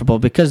uncomfortable,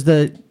 because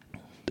the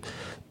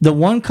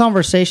one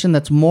conversation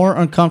that's more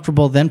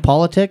uncomfortable than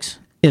politics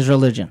is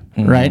religion,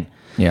 right?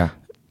 Yeah.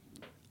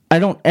 I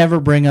don't ever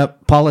bring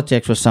up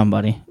politics with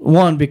somebody.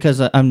 One,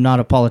 because I'm not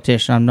a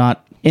politician. I'm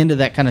not into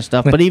that kind of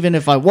stuff. But even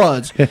if I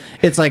was,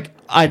 it's like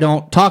I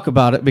don't talk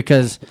about it,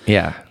 because,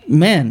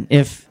 man,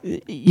 if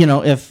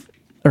a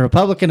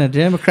Republican and a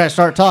Democrat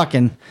start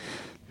talking,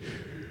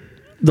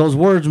 those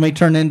words may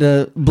turn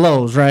into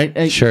blows,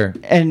 right? Sure.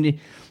 And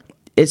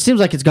it seems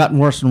like it's gotten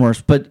worse and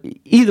worse. But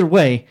either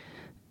way,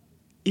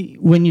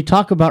 when you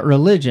talk about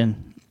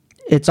religion,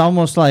 it's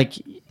almost like,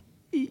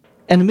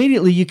 and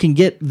immediately you can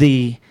get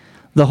the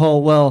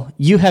whole, well,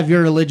 you have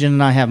your religion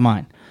and I have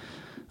mine.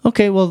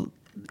 Okay, well,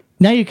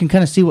 now you can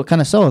kind of see what kind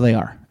of soil they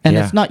are. And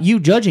it's not you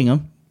judging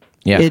them.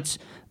 Yeah. It's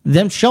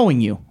them showing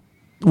you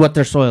what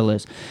their soil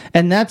is.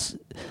 And that's,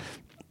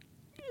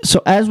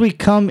 so as we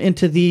come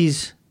into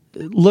these,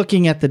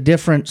 looking at the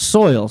different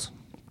soils,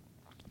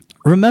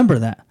 remember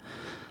that.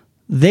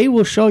 They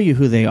will show you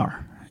who they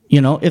are.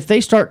 You know, if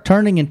they start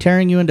turning and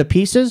tearing you into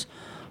pieces,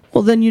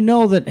 well, then you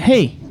know that,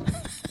 hey,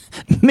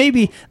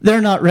 maybe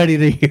they're not ready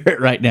to hear it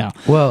right now.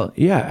 Well,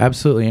 yeah,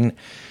 absolutely. And,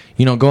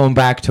 you know, going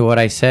back to what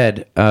I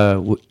said,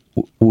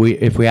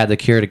 if we had the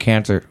cure to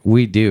cancer,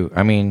 we do.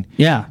 I mean,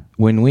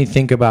 when we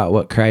think about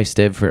what Christ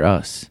did for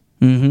us,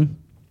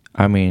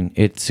 I mean,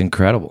 it's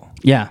incredible.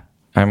 Yeah.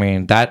 I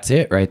mean, that's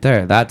it right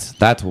there. That's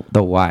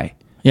the why.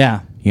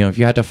 Yeah. You know, if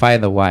you had to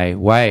find the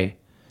why?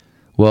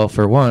 Well,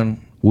 for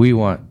one, we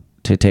want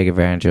to take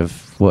advantage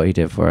of what he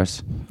did for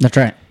us. That's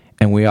right.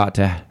 And we ought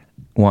to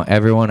want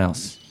everyone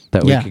else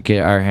that we could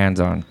get our hands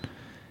on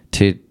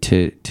to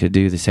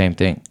do the same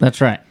thing.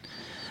 That's right.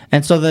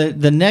 And so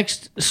the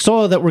next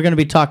soil that we're going to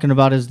be talking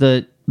about is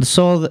the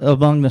soil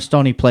among the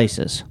stony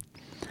places.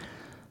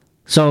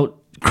 So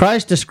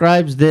Christ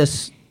describes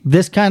this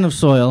kind of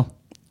soil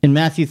in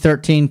Matthew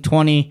 13,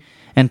 20,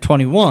 and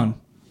 21.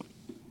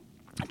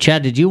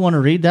 Chad, did you want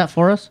to read that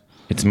for us?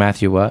 It's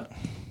Matthew what?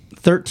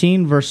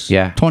 13, verse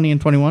 20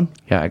 and 21.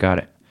 Yeah, I got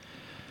it.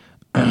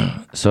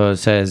 So it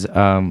says,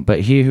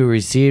 but he who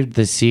received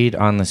the seed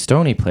on the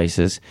stony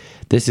places,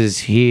 this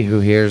is he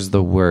who hears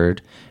the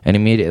word and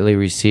immediately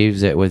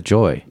receives it with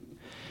joy.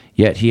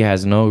 Yet he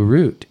has no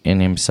root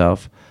in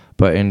himself,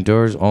 but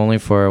endures only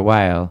for a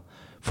while.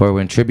 For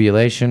when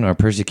tribulation or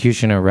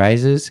persecution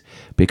arises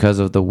because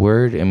of the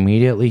word,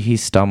 immediately he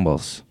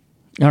stumbles.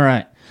 All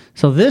right.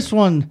 So this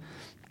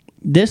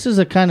is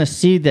a kind of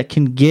seed that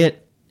can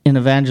get an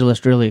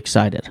evangelist really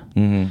excited.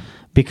 Mm-hmm.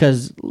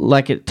 Because,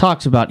 like it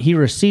talks about, he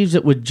receives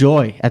it with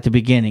joy at the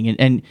beginning.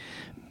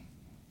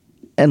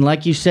 And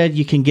like you said,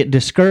 you can get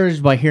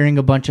discouraged by hearing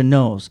a bunch of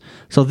no's.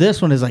 So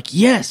this one is like,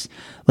 yes,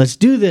 let's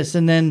do this.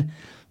 And then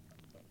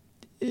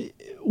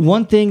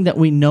one thing that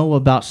we know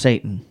about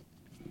Satan,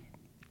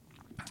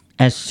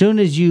 as soon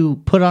as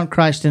you put on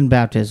Christ in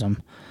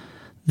baptism,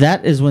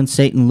 that is when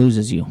Satan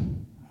loses you.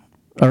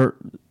 Or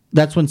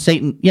that's when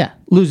Satan,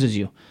 loses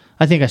you.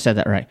 I think I said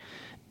that right.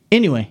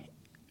 Anyway,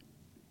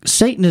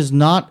 Satan is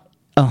not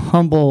a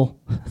humble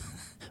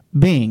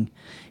being.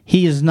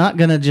 He is not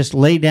going to just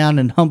lay down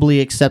and humbly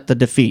accept the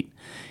defeat.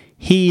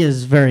 He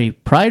is very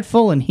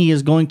prideful, and he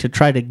is going to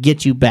try to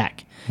get you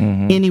back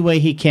any way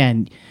he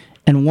can.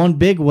 And one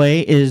big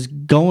way is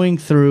going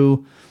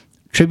through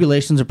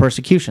tribulations or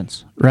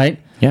persecutions, right?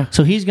 Yeah.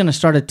 So he's going to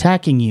start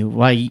attacking you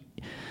by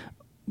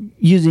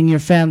using your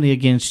family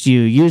against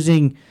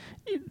you,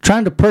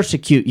 trying to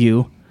persecute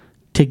you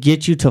to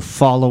get you to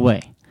fall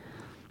away.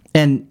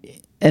 And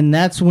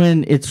that's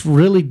when it's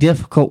really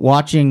difficult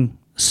watching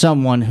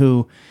someone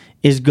who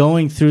is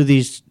going through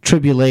these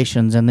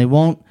tribulations, and they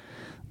won't.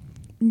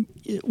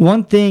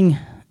 One thing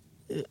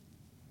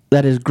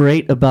that is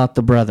great about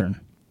the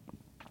brethren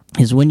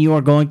is when you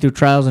are going through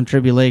trials and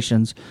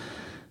tribulations,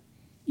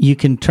 you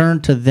can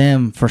turn to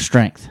them for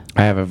strength.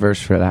 I have a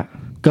verse for that.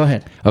 Go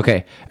ahead.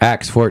 Okay,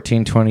 Acts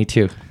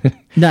 14:22.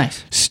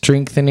 Nice.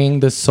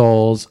 Strengthening the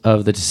souls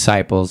of the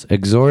disciples,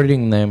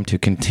 exhorting them to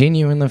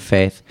continue in the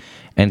faith,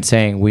 and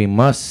saying, we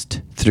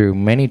must, through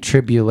many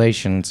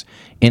tribulations,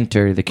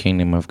 enter the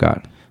kingdom of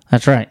God.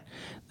 That's right.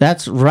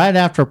 That's right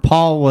after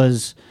Paul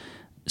was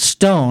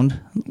stoned,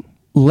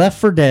 left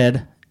for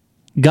dead,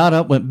 got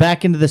up, went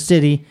back into the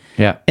city,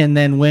 Yeah. and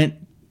then went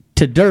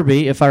to Derbe,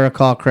 if I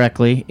recall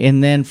correctly,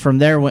 and then from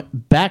there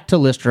went back to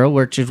Lystra,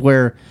 which is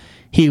where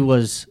he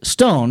was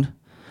stoned,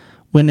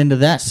 went into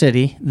that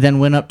city, then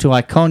went up to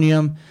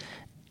Iconium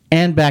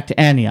and back to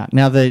Antioch.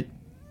 Now, the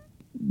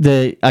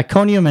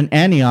Iconium and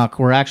Antioch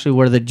were actually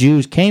where the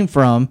Jews came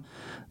from.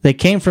 They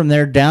came from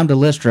there down to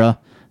Lystra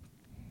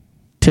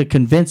to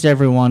convince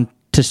everyone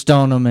to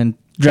stone them and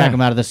drag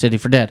them out of the city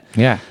for dead.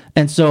 Yeah.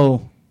 And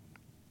so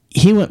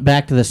he went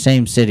back to the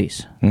same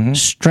cities,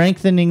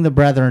 strengthening the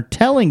brethren,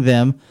 telling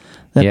them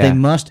that they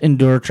must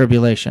endure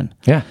tribulation.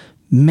 Yeah.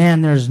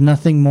 Man, there's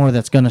nothing more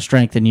that's going to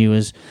strengthen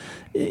you.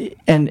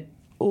 And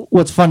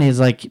what's funny is,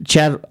 like,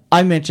 Chad,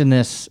 I mentioned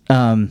this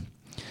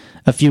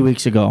a few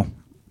weeks ago,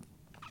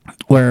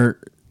 where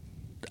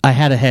I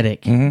had a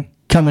headache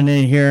coming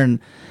in here, and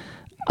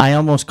I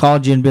almost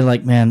called you and be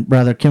like, man,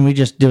 brother, can we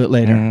just do it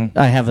later?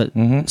 I have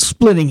a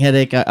splitting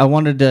headache. I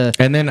wanted to.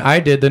 And then I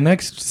did the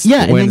next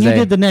Yeah, and Wednesday. then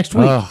you did the next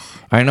week. Oh,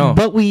 I know.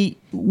 But we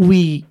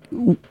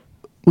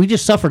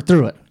just suffered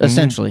through it,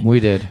 essentially. We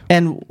did.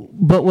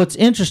 But what's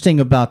interesting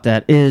about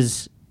that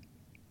is,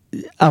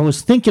 I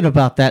was thinking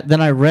about that,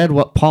 then I read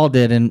what Paul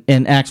did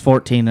in Acts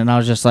 14, and I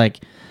was just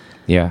like,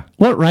 Yeah.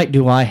 what right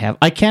do I have?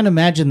 I can't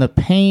imagine the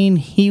pain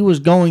he was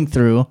going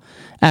through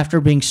after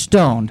being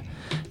stoned.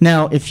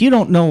 Now, if you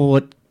don't know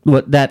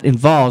what that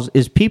involves,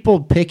 is people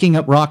picking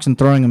up rocks and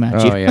throwing them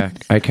at you. Oh, yeah.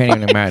 I can't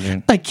even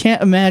imagine. I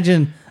can't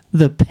imagine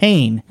the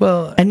pain.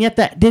 Well- and yet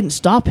that didn't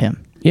stop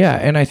him. Yeah,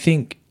 and I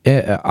think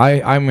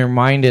I'm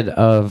reminded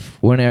of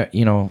when,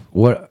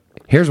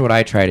 here's what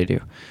I try to do.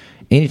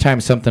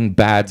 Anytime something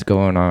bad's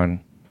going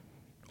on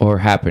or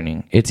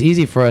happening, it's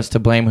easy for us to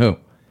blame who?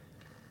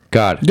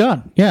 God.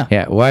 God, yeah.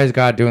 Yeah, why is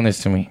God doing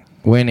this to me?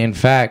 When in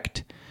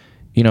fact,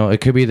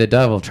 it could be the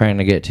devil trying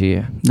to get to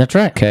you. That's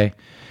right. Okay.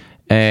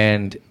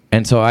 And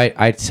so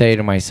I'd say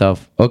to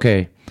myself,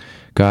 okay,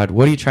 God,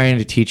 what are you trying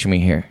to teach me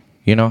here?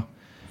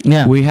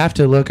 Yeah. We have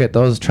to look at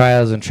those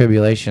trials and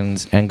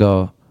tribulations and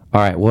go,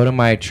 all right, what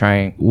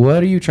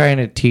are you trying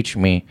to teach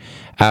me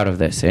out of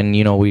this? And,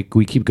 we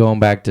keep going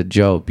back to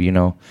Job,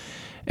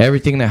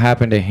 everything that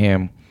happened to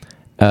him.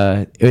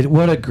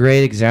 What a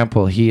great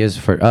example he is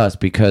for us,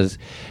 because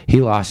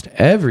he lost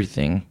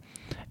everything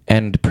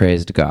and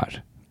praised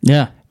God.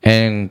 Yeah.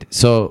 And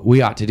so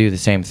we ought to do the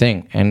same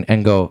thing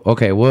and go,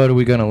 okay, what are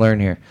we going to learn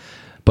here?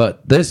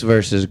 But this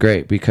verse is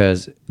great,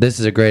 because this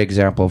is a great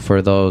example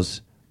for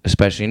those,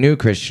 especially new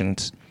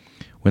Christians.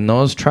 When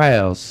those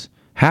trials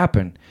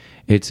happen,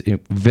 it's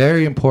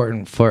very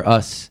important for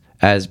us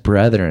as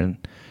brethren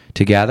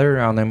to gather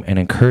around them and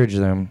encourage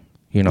them,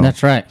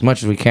 That's right. as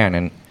much as we can.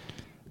 And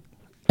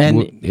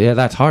And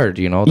that's hard,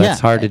 that's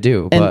hard to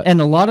do. But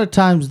and a lot of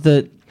times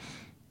the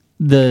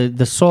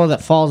soil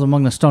that falls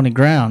among the stony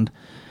ground,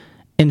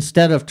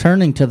 instead of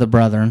turning to the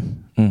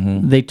brethren,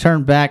 they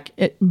turn back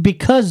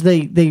because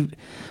they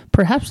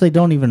perhaps they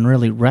don't even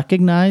really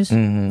recognize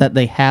that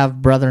they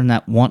have brethren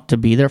that want to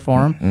be there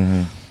for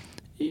them.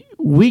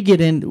 We get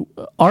in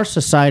our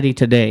society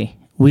today.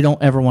 We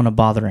don't ever want to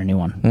bother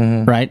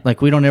anyone, right?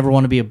 Like, we don't ever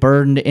want to be a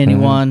burden to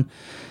anyone.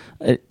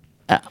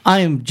 I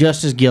am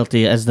just as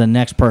guilty as the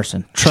next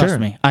person. Trust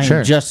me, I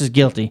am just as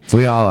guilty.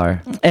 We all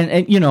are.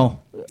 And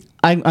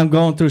I'm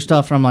going through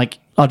stuff, and I'm like,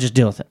 I'll just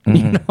deal with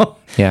it.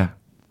 Yeah.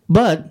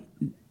 But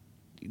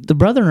the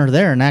brethren are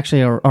there and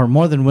actually are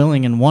more than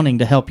willing and wanting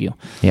to help you.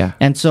 Yeah.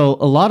 And so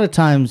a lot of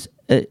times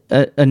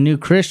a new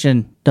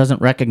Christian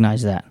doesn't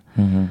recognize that.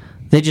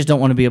 They just don't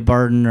want to be a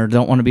burden or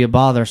don't want to be a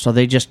bother, so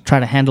they just try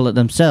to handle it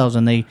themselves,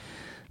 and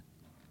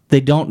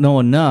they don't know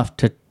enough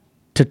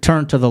to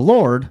turn to the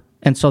Lord,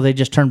 and so they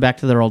just turn back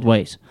to their old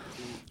ways,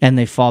 and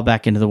they fall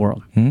back into the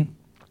world.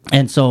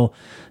 And so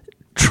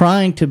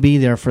trying to be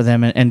there for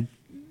them and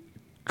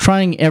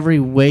trying every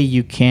way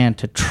you can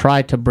to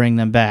try to bring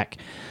them back,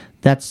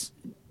 that's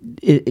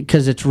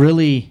because it's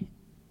really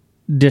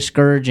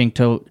discouraging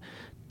to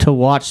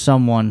watch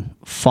someone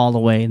fall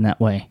away in that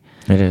way.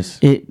 It is.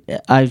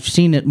 I've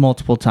seen it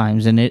multiple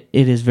times, and it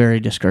is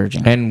very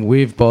discouraging. And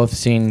we've both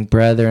seen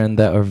brethren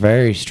that are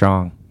very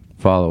strong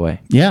fall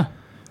away. Yeah.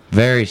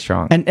 Very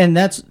strong. And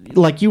that's,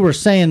 like you were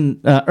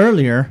saying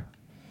earlier,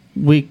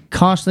 we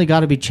constantly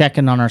got to be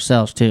checking on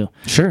ourselves too.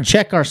 Sure.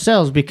 Check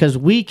ourselves, because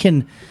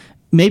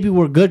maybe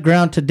we're good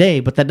ground today,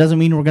 but that doesn't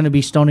mean we're going to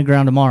be stony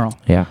ground tomorrow.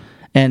 Yeah.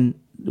 And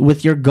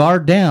with your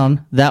guard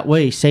down, that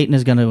way Satan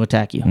is going to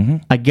attack you.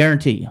 I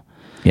guarantee you.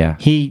 Yeah.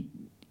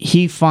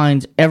 He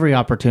finds every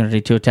opportunity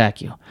to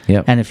attack you.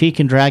 Yep. And if he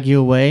can drag you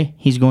away,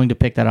 he's going to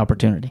pick that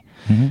opportunity.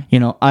 You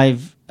know, I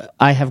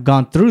have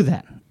gone through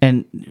that,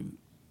 and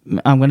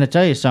I'm going to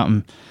tell you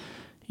something.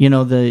 You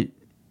know,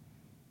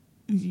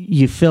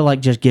 you feel like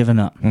just giving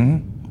up,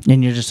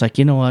 and you're just like,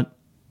 you know what,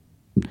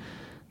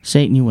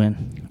 Satan, you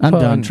win. I'm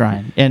done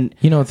trying. And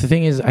you know, the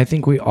thing is, I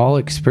think we all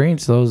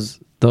experience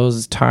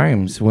those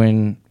times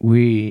when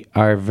we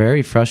are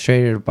very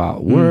frustrated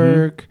about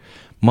work,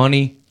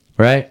 money,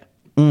 right?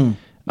 You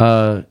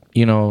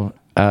know,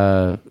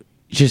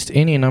 just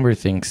any number of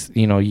things.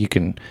 You know, you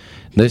can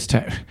this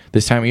time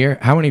of year.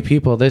 How many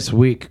people this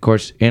week, of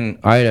course, in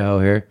Idaho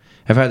here,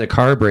 have had the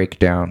car break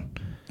down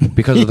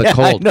because of the Yeah, I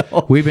cold?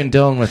 know. We've been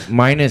dealing with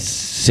minus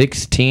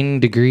 16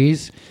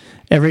 degrees.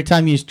 every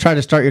time you try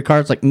to start your car,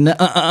 it's like, We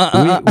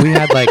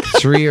had like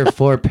 3 or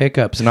 4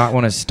 pickups not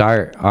want to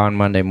start on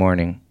Monday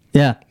morning.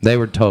 yeah. They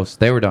were toast.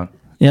 They were done.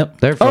 Yep.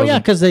 They're oh, frozen. yeah,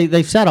 because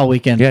they've sat all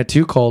weekend. Yeah,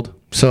 too cold.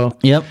 So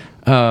Yep.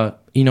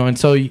 you know, and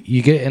so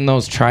you get in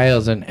those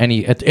trials, and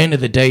at the end of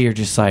the day, you're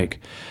just like,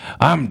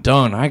 I'm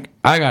done.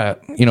 I gotta,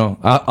 you know,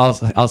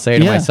 I'll say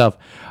to Yeah. myself,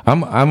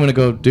 I'm gonna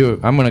go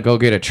I'm gonna go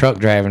get a truck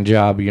driving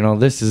job. You know,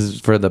 this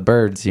is for the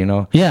birds. You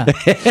know, Yeah.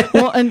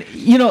 Well, and,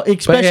 you know, but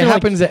especially it like,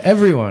 happens to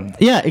everyone.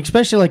 yeah,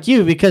 especially like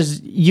you,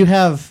 because you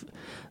have,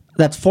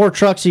 that's 4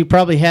 trucks. So you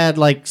probably had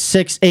like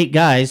 6, 8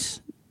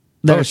 guys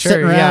that are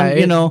sitting around,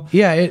 you know,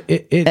 Yeah,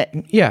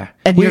 yeah.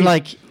 and you're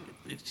like,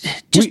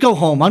 just go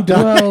home. I'm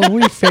done. Well,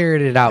 we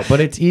figured it out, but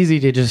it's easy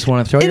to just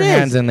want to throw your is.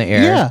 hands in the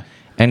air, Yeah.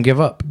 and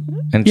give up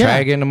and Yeah. try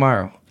again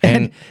tomorrow.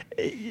 And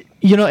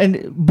You know,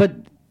 but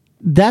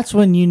that's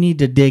when you need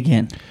to dig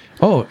in.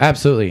 oh,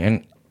 absolutely.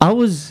 And I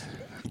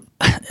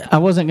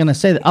wasn't going to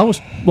say that. I was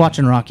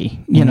watching Rocky,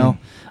 you know.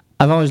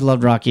 I've always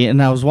loved Rocky,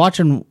 and I was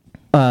watching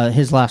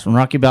his last one,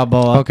 Rocky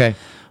Balboa. okay,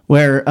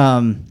 Where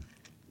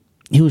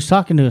he was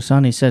talking to his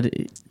son. He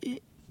said,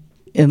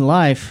 in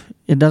life,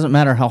 it doesn't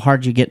matter how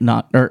hard you get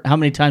knocked, or how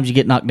many times you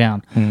get knocked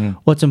down.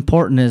 What's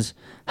important is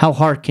how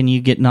hard can you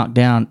get knocked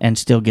down and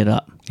still get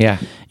up. yeah.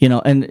 You know,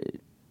 and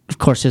of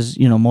course his,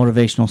 you know,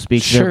 motivational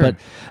speech Sure. there.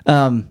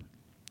 But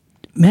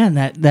man,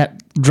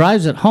 that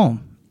drives it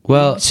home.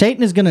 Well,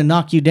 Satan is going to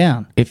knock you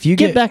down. if you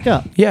get back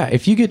up. yeah,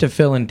 if you get to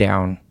feeling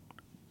down,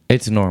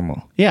 it's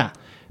normal. Yeah,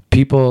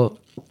 People,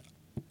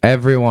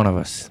 every one of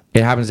us,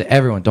 it happens to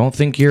everyone. Don't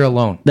think you're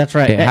alone. that's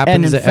right. It happens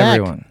and in to fact,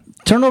 everyone.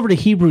 Turn over to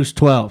Hebrews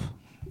 12.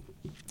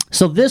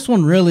 So this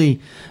one really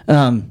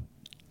can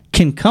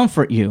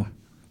comfort you.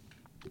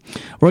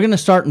 We're going to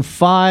start in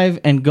 5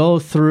 and go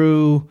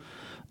through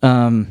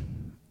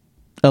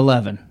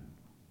 11.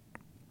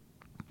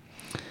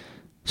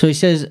 So he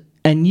says,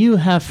 "And you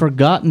have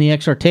forgotten the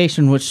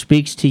exhortation which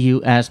speaks to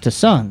you as to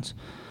sons.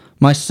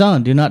 My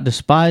son, do not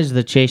despise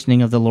the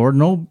chastening of the Lord,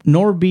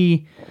 nor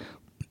be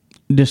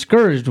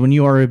discouraged when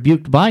you are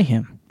rebuked by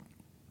him.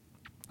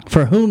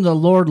 For whom the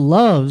Lord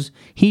loves,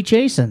 he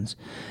chastens,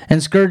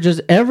 and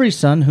scourges every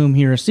son whom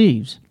he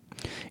receives.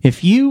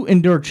 If you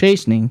endure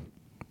chastening,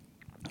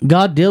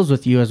 God deals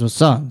with you as with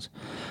sons.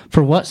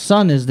 For what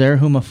son is there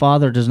whom a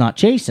father does not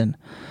chasten?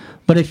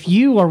 But if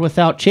you are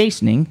without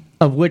chastening,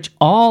 of which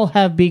all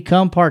have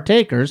become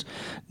partakers,"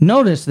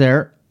 notice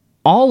there,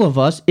 all of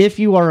us, if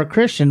you are a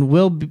Christian,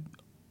 will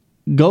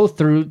go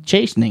through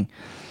chastening.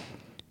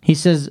 He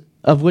says,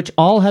 "of which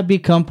all have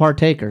become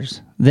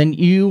partakers, then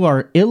you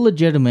are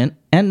illegitimate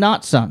and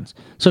not sons."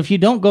 So if you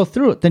don't go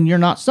through it, then you're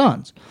not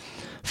sons.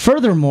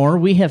 "Furthermore,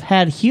 we have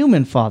had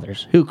human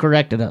fathers who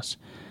corrected us,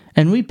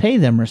 and we pay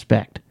them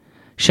respect.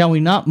 Shall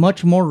we not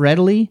much more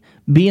readily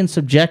be in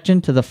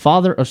subjection to the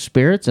Father of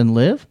spirits and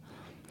live?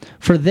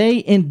 For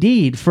they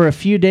indeed for a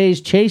few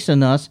days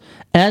chasten us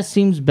as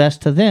seems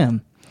best to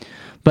them,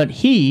 but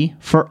he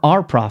for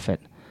our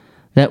profit,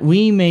 that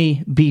we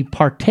may be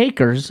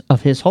partakers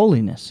of his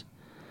holiness.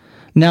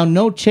 Now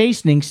no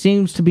chastening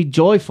seems to be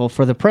joyful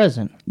for the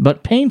present,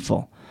 but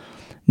painful.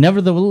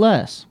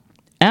 Nevertheless,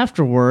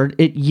 afterward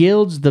it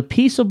yields the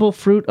peaceable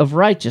fruit of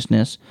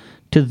righteousness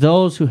to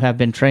those who have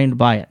been trained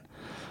by it."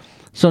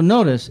 So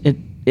notice,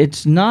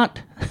 it's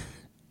not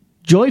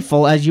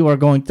joyful as you are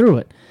going through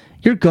it.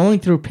 You're going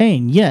through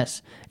pain.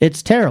 Yes,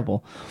 it's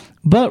terrible.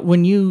 But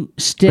when you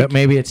stick, But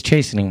maybe it's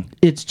chastening.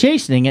 it's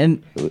chastening,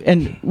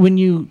 and when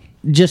you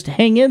just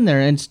hang in there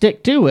and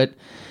stick to it,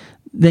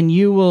 then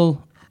you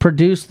will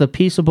produce the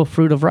peaceable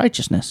fruit of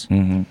righteousness.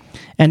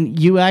 And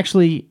you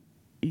actually,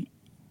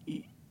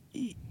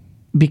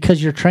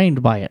 because you're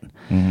trained by it.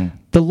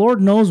 The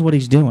Lord knows what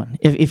he's doing.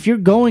 If you're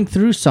going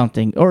through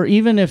something, or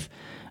even if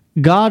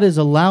God is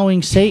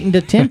allowing Satan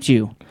to tempt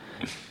you,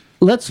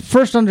 let's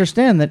first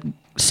understand that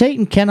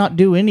Satan cannot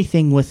do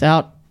anything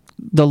without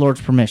the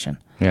Lord's permission.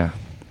 Yeah.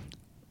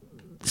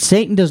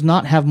 Satan does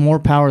not have more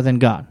power than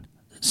God.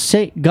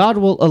 God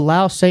will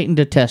allow Satan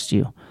to test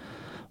you.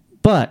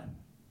 But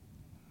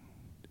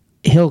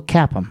he'll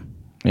cap them.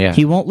 Yeah.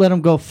 He won't let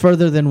them go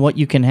further than what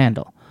you can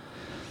handle.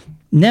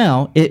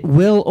 Now, it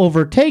will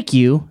overtake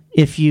you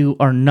if you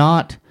are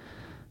not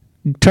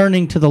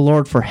turning to the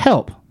Lord for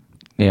help.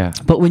 Yeah.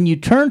 But when you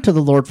turn to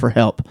the Lord for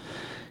help,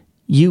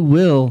 you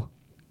will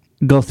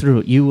go through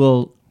it. You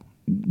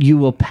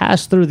will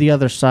pass through the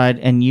other side,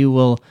 and you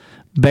will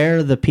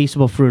bear the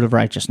peaceable fruit of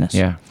righteousness.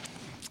 Yeah.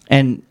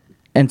 And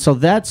so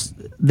that's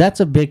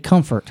a big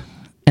comfort.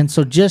 And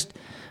so just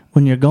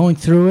when you're going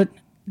through it,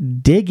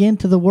 dig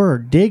into the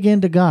Word, dig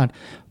into God,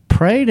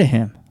 pray to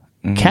Him,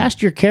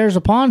 cast your cares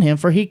upon Him,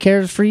 for He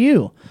cares for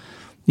you.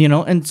 You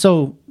know, and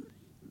so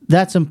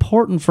that's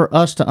important for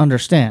us to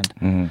understand.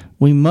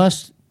 We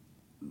must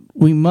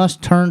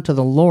turn to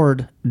the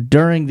Lord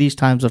during these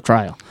times of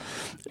trial.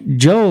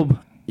 Job,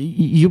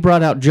 you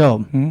brought out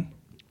Job,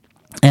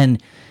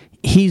 and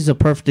he's a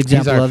perfect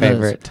example He's our of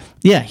favorite. this.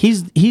 Yeah,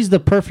 he's the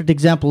perfect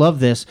example of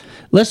this.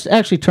 Let's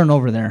actually turn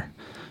over there,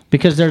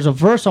 because there's a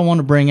verse I want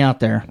to bring out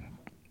there.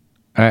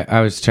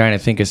 I was trying to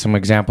think of some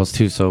examples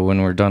too, so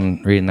when we're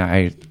done reading that,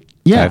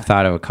 I've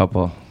thought of a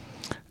couple.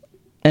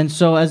 And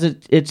so as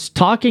it's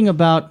talking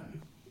about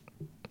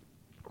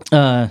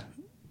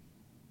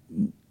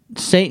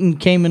Satan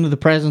came into the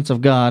presence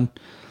of God.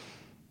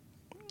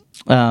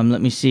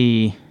 Let me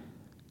see.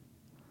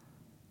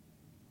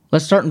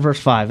 Let's start in verse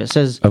 5. It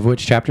says... Of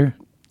which chapter?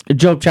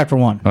 Job chapter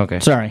 1. Okay.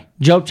 Sorry.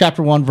 Job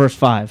chapter 1, verse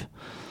 5.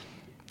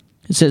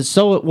 It says,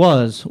 "So it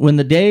was, when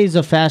the days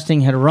of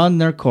fasting had run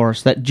their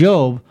course, that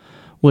Job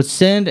would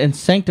send and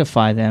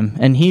sanctify them,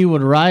 and he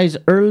would rise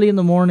early in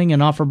the morning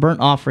and offer burnt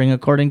offering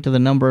according to the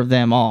number of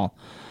them all.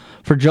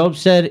 For Job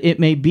said, It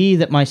may be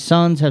that my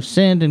sons have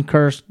sinned and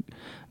cursed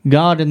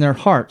God in their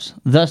hearts.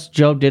 Thus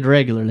Job did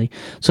regularly."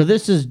 So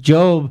this is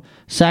Job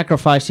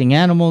sacrificing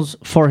animals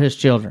for his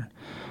children,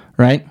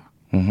 right?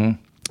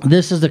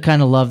 This is the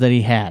kind of love that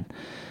he had.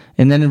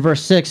 And then in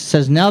verse 6 it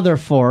says, "Now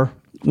therefore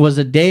was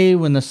a day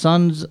when the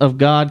sons of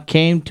God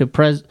came to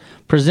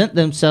present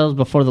themselves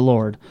before the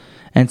Lord,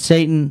 and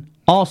Satan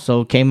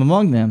also came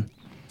among them.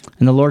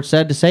 And the Lord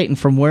said to Satan,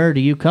 From where do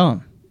you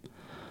come?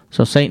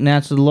 So Satan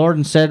answered the Lord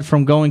and said,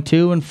 From going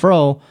to and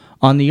fro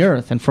on the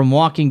earth, and from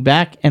walking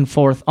back and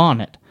forth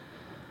on it.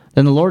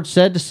 Then the Lord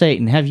said to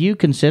Satan, Have you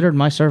considered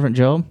my servant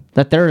Job,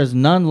 that there is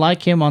none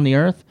like him on the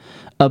earth,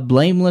 a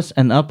blameless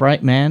and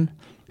upright man,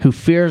 who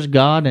fears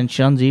God and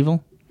shuns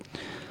evil?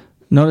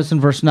 Notice in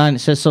verse 9 it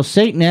says, "So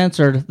Satan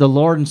answered the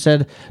Lord and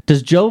said,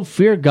 Does Job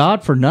fear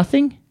God for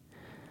nothing?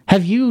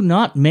 Have you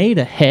not made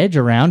a hedge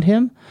around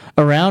him,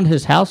 around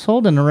his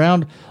household, and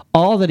around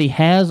all that he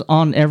has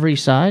on every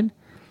side?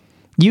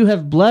 You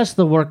have blessed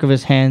the work of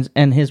his hands,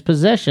 and his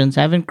possessions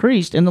have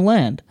increased in the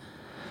land.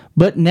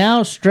 But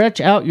now stretch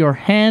out your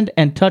hand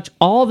and touch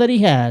all that he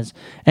has,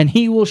 and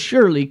he will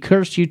surely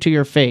curse you to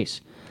your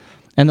face.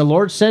 And the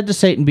Lord said to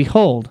Satan,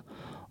 Behold,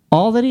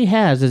 all that he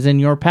has is in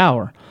your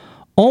power.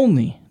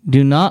 Only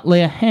do not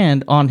lay a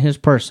hand on his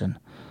person."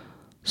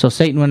 So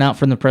Satan went out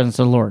from the presence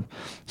of the Lord.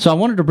 So I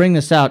wanted to bring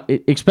this out,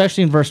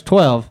 especially in verse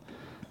 12.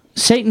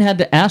 Satan had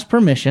to ask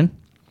permission,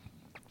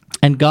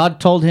 and God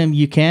told him,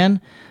 You can,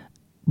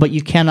 but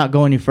you cannot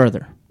go any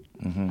further.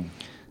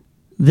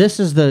 This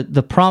is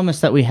the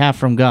promise that we have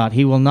from God.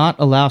 He will not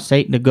allow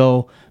Satan to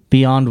go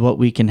beyond what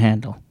we can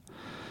handle.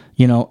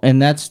 You know,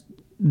 and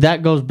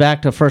that goes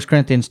back to 1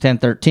 Corinthians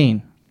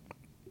 10:13.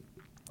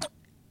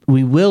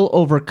 We will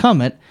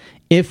overcome it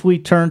if we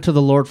turn to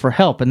the Lord for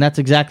help. And that's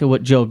exactly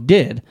what Job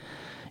did.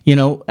 You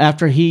know,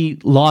 after he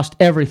lost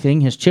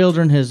everything, his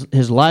children,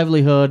 his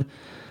livelihood,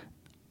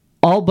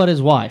 all but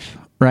his wife,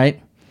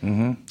 right?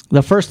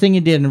 The first thing he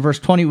did in verse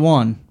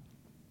 21,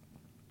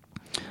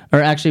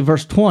 or actually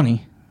verse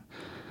 20,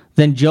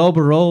 "Then Job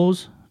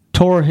arose,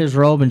 tore his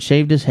robe, and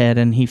shaved his head,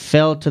 and he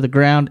fell to the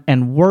ground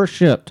and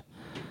worshipped,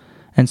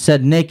 and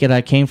said, Naked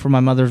I came from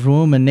my mother's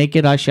womb, and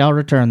naked I shall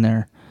return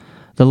there.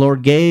 The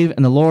Lord gave,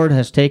 and the Lord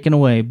has taken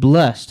away.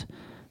 Blessed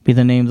be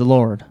the name of the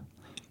Lord.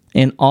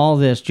 In all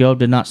this, Job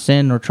did not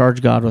sin nor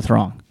charge God with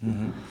wrong."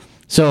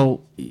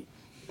 So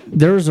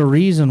there's a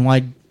reason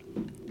why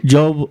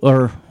Job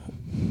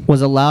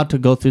was allowed to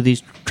go through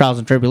these trials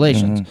and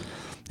tribulations.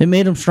 It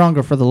made him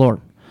stronger for the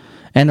Lord.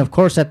 And of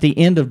course, at the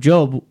end of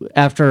Job,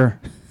 after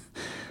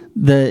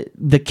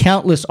the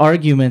countless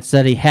arguments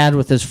that he had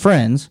with his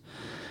friends,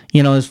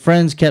 you know, his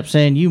friends kept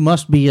saying, "You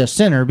must be a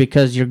sinner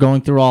because you're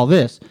going through all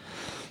this."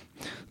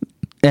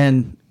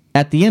 And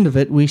at the end of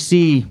it, we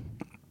see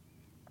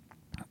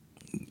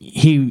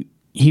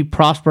he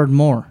prospered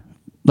more.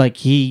 Like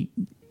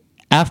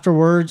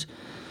afterwards,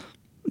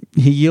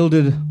 he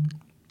yielded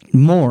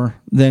more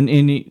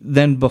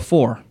than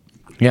before.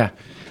 Yeah.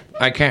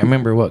 I can't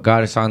remember what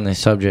got us on this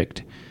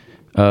subject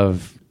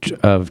of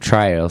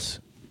trials,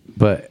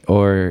 but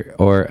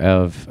or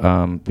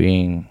of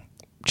being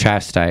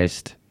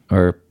chastised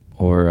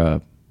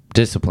or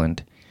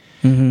disciplined.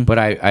 But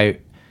I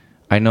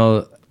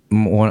know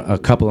a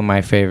couple of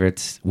my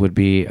favorites would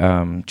be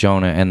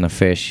Jonah and the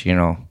fish. You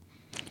know,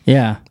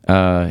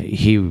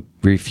 he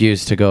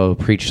refused to go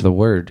preach the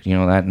word. You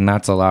know, and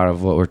that's a lot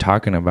of what we're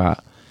talking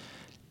about.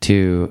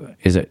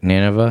 is it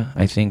Nineveh?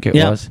 I think it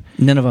was.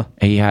 Nineveh.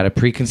 He had a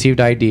preconceived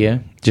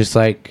idea, just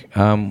like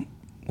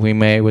we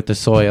may with the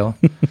soil.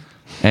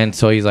 And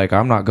so he's like,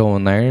 I'm not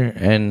going there.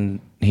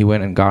 And he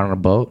went and got on a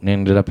boat and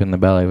ended up in the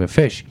belly of a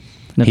fish.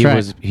 That's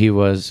right.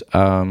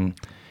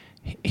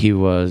 He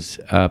was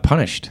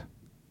punished,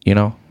 you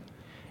know.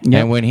 Yep.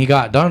 And when he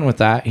got done with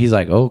that, he's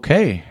like,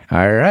 okay,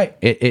 all right.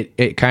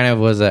 It kind of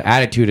was an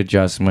attitude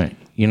adjustment,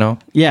 you know.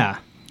 Yeah.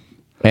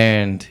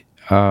 And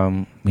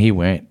he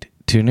went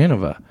to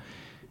Nineveh.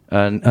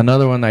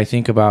 Another one I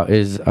think about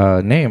is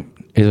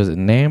was it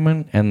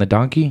Naaman and the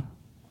donkey?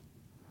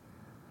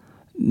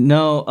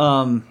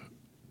 No,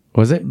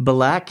 Was it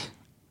Balak.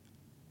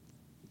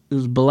 It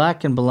was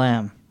Balak and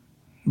Balaam.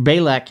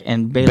 Balak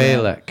and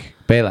Balaam.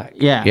 Balak?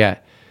 Yeah.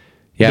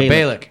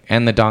 Balak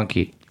and the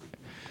donkey.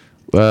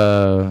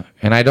 And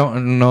I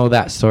don't know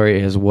that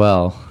story as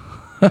well,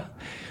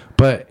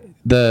 but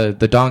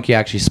the donkey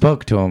actually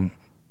spoke to him,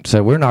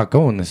 said, "We're not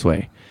going this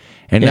way."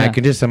 And I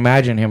could just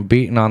imagine him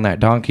beating on that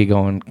donkey,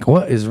 going,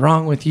 "What is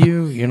wrong with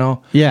you?" You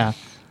know? Yeah.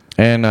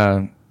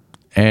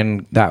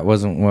 And that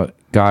wasn't what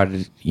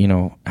God,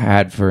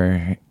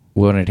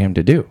 wanted him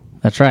to do.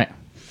 That's right.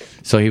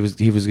 So he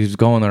was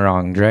going the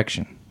wrong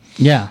direction.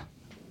 Yeah.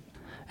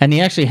 And he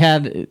actually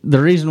had,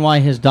 the reason why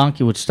his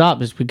donkey would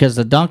stop is because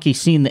the donkey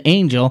seen the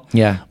angel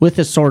with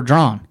his sword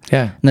drawn.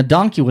 Yeah. And the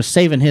donkey was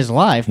saving his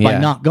life by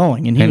not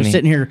going. And he was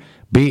sitting here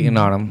beating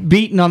on him.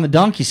 Beating on the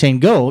donkey saying,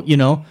 go, you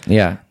know.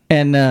 Yeah.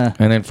 And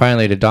then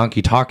finally the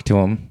donkey talked to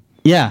him.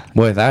 Yeah.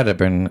 Boy, that'd have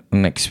been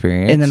an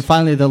experience. And then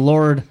finally the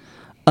Lord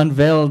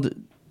unveiled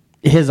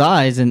his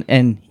eyes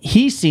and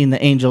he seen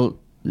the angel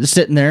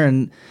sitting there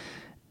and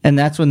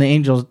that's when the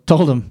angel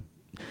told him,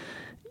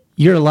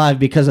 "You're alive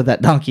because of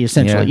that donkey,"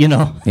 essentially, you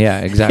know. Yeah,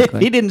 exactly.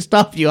 If he didn't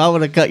stop you, I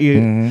would have cut you.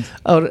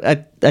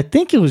 Mm-hmm. I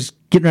think it was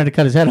getting ready to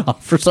cut his head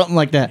off or something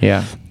like that.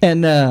 Yeah.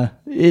 And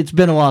it's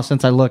been a while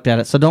since I looked at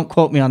it, so don't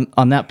quote me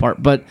on that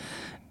part. But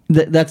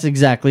that's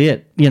exactly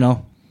it. You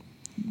know,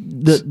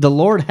 the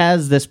Lord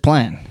has this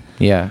plan.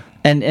 Yeah.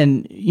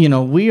 And you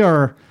know, we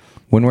are.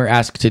 When we're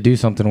asked to do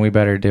something, we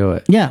better do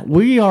it. Yeah,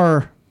 we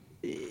are.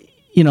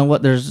 You know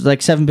what? There's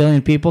like 7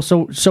 billion people,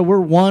 so we're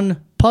one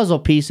puzzle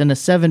piece in a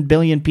 7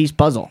 billion piece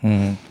puzzle.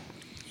 Mm-hmm.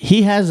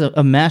 He has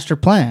a master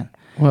plan.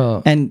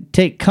 Well, and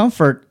take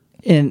comfort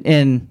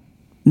in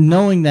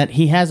knowing that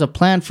he has a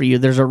plan for you.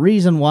 There's a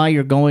reason why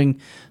you're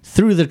going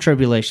through the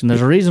tribulation.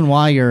 There's a reason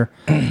why you're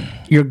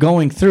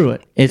going through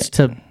it. It's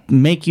to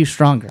make you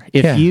stronger.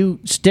 If you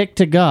stick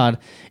to God,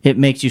 it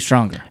makes you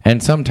stronger.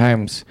 And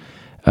sometimes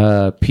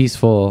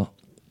peaceful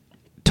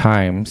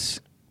times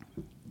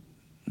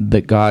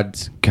that God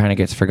kind of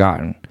gets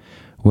forgotten.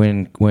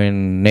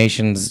 When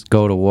nations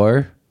go to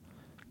war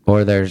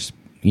or there's,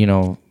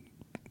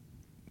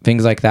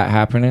 things like that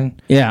happening,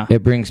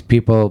 it brings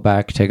people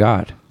back to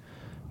God,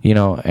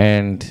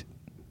 and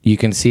you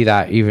can see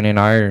that even in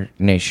our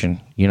nation,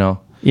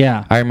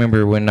 Yeah. I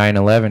remember when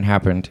 9/11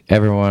 happened,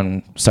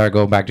 everyone started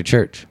going back to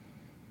church,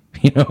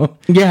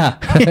 Yeah.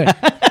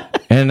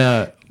 and,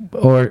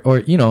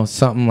 or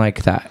something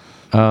like that.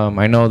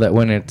 I know that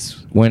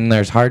when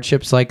there's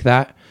hardships like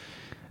that,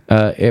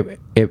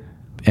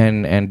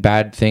 and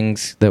bad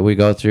things that we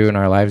go through in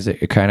our lives,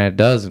 it kind of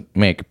does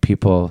make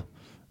people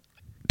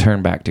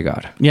turn back to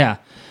God. Yeah.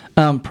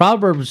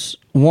 Proverbs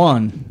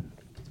 1,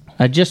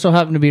 I just so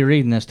happened to be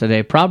reading this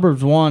today.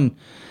 Proverbs 1,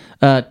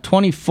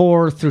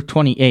 24 through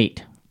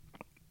 28.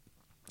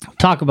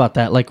 Talk about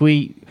that. Like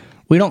we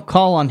don't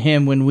call on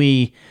him when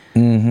we,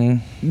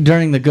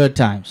 during the good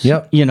times.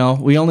 Yep.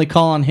 We only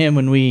call on him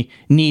when we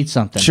need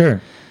something.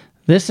 Sure.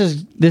 This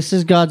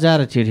is God's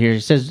attitude here. He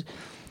says,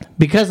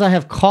 "Because I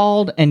have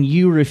called and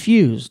you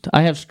refused,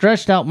 I have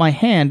stretched out my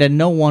hand and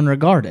no one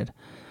regarded.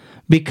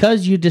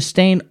 Because you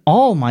disdain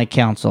all my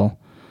counsel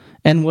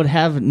and would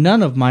have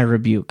none of my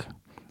rebuke,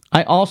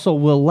 I also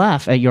will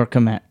laugh at your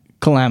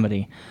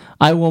calamity.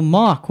 I will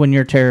mock when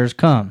your terrors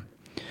come.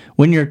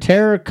 When your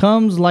terror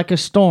comes like a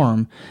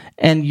storm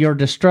and your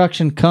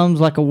destruction comes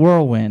like a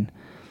whirlwind,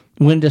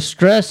 when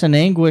distress and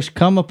anguish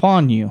come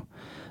upon you,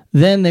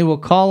 then they will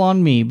call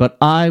on me, but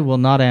I will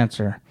not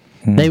answer.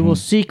 They will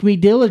seek me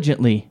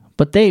diligently,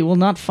 but they will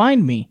not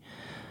find me,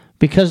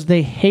 because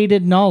they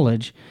hated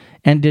knowledge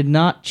and did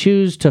not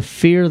choose to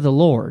fear the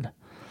Lord.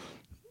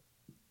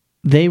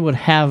 They would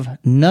have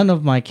none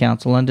of my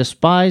counsel and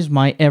despise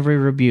my every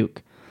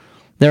rebuke.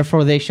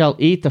 Therefore they shall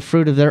eat the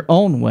fruit of their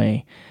own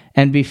way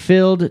and be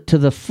filled to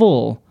the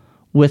full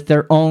with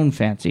their own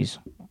fancies."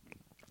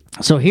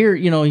 So here,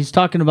 he's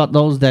talking about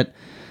those that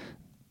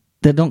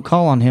don't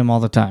call on him all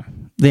the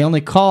time. They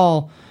only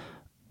call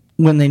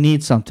when they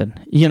need something.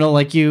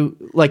 Like you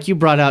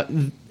brought out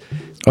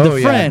the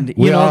friend.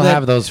 We all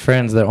have those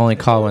friends that only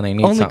call when they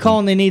need something. Only call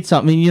when they need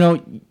something.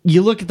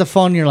 You look at the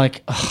phone and you're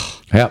like,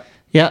 oh, yep.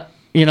 Yeah.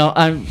 You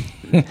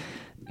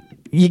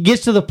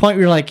get to the point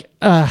where you're like,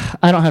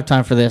 I don't have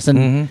time for this.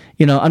 And,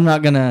 I'm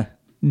not going to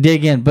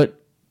dig in.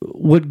 But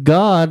would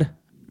God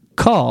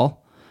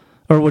call,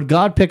 or would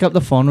God pick up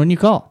the phone when you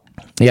call?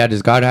 Yeah.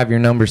 Does God have your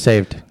number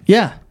saved?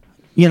 Yeah.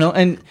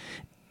 And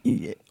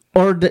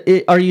Or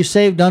are you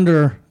saved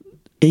under?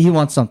 He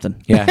wants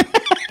something. Yeah.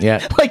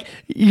 Yeah. Like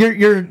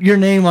your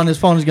name on his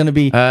phone is going to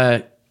be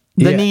the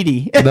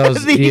needy.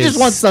 He just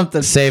wants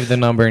something. Save the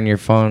number in your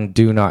phone.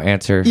 Do not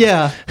answer.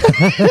 Yeah.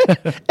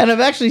 And I've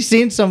actually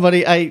seen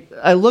somebody.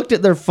 I looked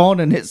at their phone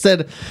and it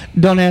said,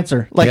 "Don't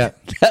answer." Like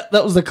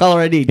that was the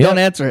caller ID. Don't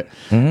answer it.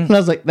 And I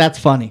was like, "That's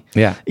funny."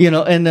 Yeah.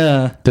 And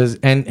does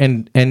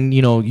and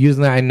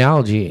using that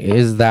analogy,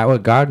 is that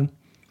what God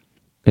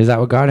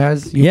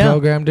has you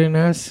programmed in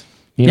us?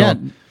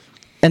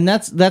 And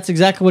that's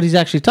exactly what he's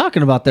actually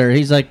talking about there.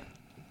 He's like,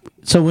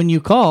 so when you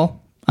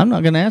call, I'm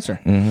not going to answer.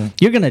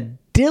 You're going to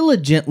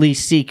diligently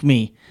seek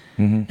me,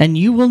 and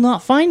you will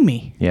not find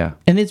me. Yeah.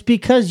 And it's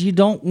because you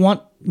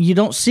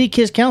don't seek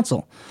his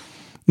counsel.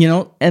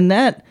 And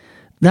that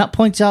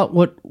points out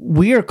what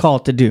we are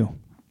called to do.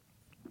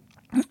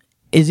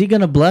 Is he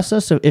going to bless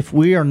us if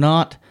we are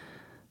not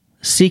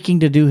seeking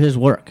to do his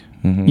work?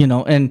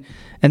 And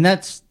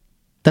that's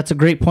a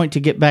great point to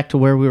get back to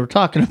where we were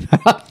talking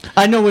about.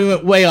 I know we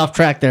went way off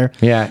track there.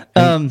 Yeah.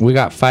 We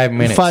got 5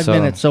 minutes. 5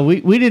 minutes. So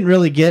we didn't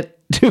really get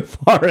too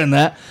far in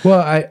that. Well,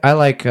 I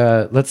like,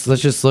 let's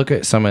just look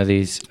at some of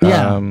these.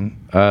 Yeah.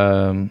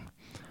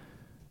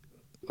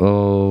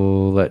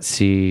 Let's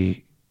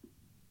see.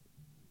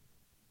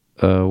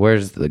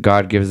 Where's the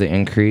God gives the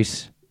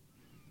increase?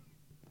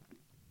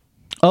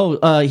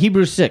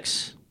 Hebrews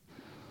 6.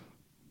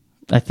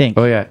 I think.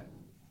 Oh, yeah.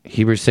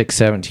 Hebrews 6,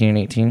 17 and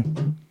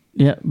 18.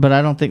 Yeah, but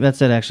I don't think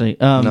that's it, actually.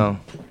 No.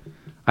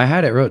 I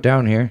had it wrote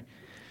down here.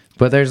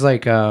 But there's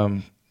like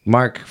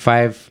Mark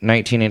 5,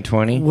 19 and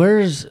 20.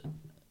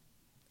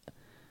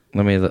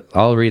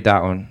 I'll read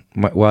that one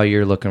while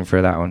you're looking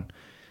for that one.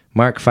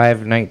 Mark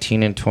 5,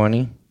 19 and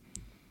 20.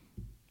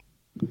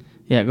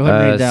 Yeah, go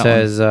ahead and read that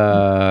says,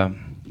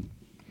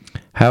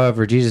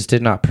 however, Jesus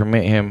did not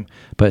permit him,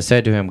 but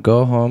said to him,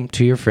 "Go home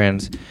to your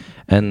friends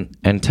and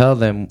tell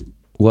them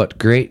what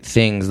great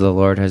things the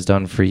Lord has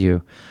done for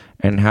you,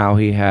 and how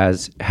he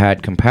has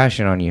had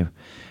compassion on you."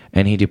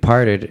 And he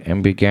departed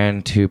and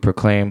began to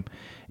proclaim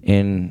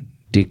in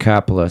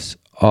Decapolis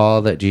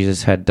all that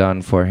Jesus had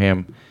done for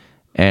him,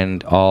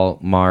 and all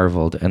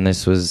marveled. And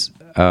this was,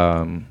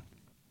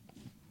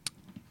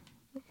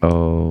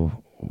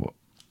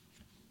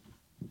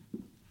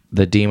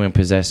 the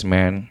demon-possessed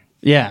man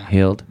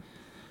healed.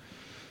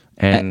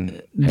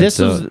 And this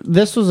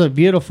was a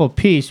beautiful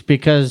piece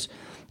because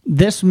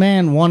this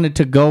man wanted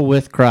to go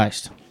with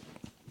Christ.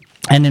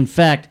 And in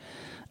fact,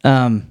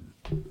 1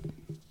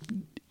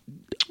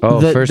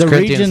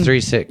 Corinthians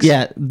 3:6.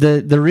 Yeah,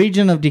 the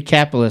region of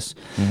Decapolis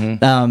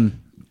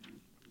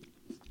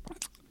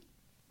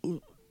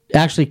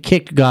actually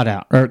kicked God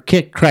out, or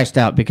kicked Christ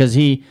out, because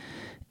he,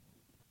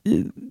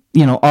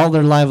 all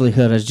their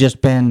livelihood has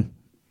just been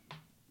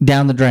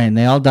down the drain.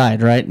 They all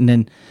died, right? And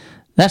then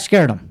that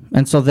scared them.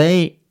 And so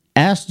they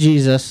asked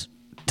Jesus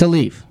to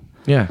leave.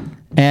 Yeah.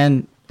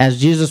 And as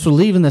Jesus was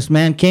leaving, this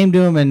man came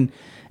to him and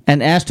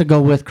asked to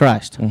go with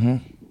Christ.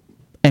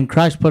 And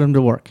Christ put him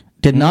to work.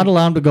 Did not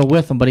allow him to go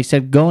with him, but he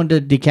said, "Go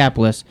into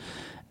Decapolis,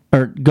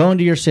 or go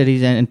into your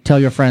cities and tell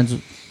your friends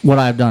what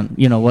I've done,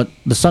 what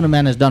the Son of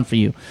Man has done for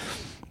you."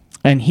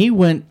 And he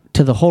went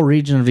to the whole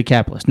region of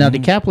Decapolis. Now,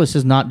 Decapolis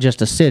is not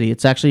just a city.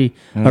 It's actually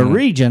a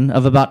region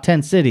of about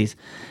 10 cities.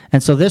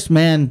 And so this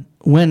man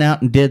went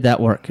out and did that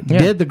work,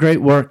 did the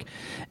great work.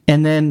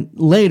 And then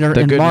later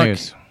in Mark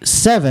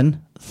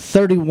 7,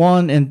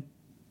 31 and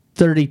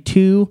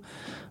 32,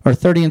 or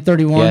 30 and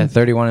 31. Yeah,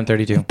 31 and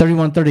 32.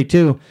 31 and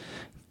 32.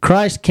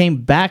 Christ came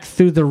back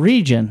through the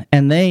region,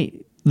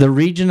 the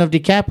region of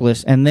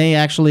Decapolis, and they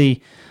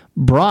actually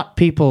brought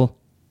people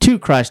to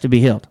Christ to be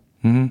healed.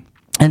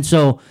 And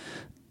so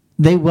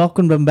they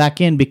welcomed him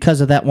back in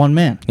because of that one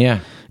man. Yeah.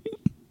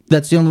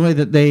 That's the only way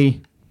that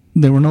they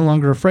were no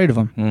longer afraid of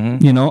him.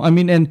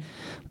 And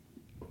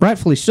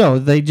rightfully so.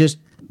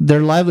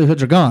 Their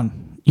livelihoods are gone.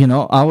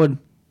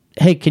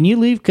 Hey, can you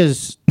leave?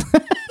 Because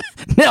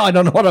now I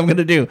don't know what I'm going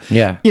to do.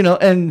 Yeah.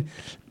 And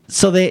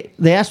so they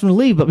asked him to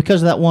leave, but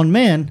because of that one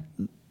man,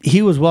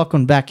 he was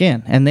welcomed back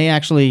in, and they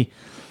actually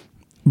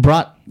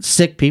brought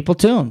sick people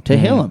to him to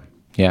heal him.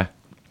 Yeah.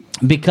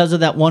 Because of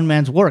that one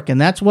man's work. And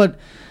that's what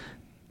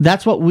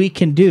we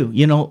can do.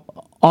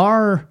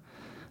 Our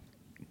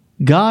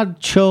God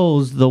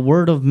chose the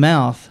word of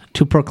mouth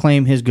to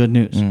proclaim his good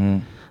news.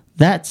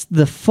 That's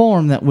the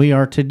form that we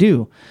are to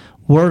do.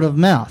 Word of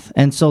mouth.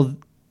 And so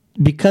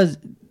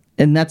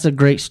and that's a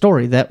great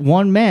story. That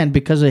one man,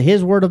 because of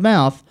his word of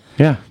mouth,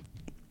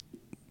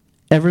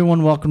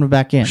 everyone welcomed him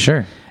back in.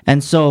 Sure.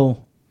 And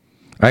so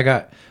I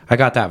got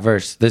that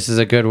verse. This is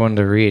a good one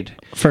to read.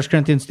 1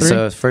 Corinthians 3?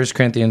 So 1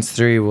 Corinthians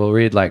 3, we'll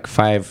read like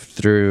 5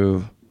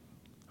 through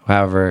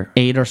however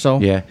 8 or so.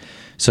 Yeah.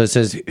 So it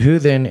says, "Who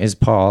then is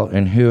Paul,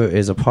 and who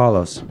is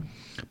Apollos?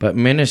 But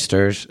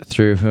ministers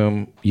through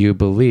whom you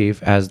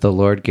believe, as the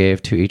Lord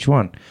gave to each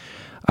one.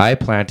 I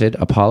planted,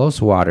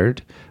 Apollos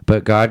watered,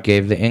 but God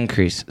gave the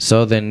increase.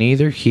 So then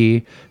neither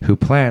he who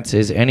plants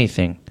is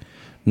anything,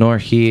 nor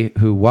he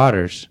who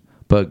waters,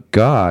 but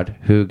God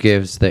who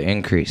gives the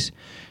increase.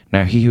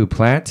 Now he who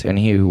plants and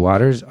he who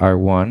waters are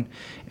one,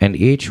 and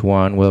each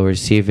one will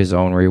receive his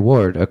own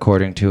reward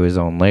according to his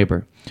own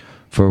labor.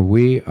 For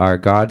we are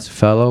God's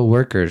fellow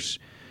workers.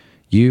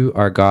 You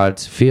are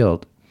God's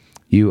field.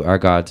 You are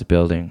God's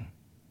building.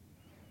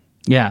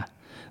 Yeah.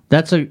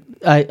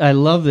 I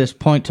love this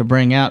point to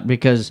bring out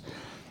because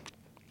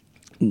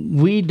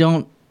we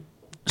don't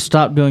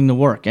stop doing the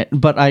work.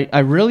 But I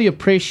really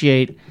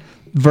appreciate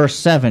verse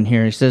 7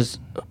 here. He says,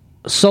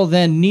 so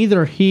then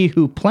neither he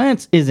who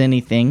plants is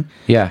anything,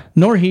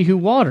 nor he who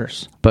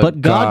waters,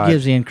 but God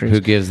gives the increase. Who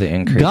gives the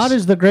increase. God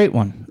is the great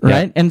one,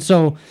 right? Yeah. And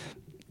so,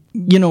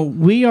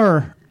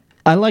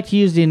 I like to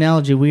use the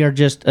analogy, we are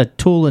just a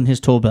tool in his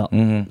tool belt.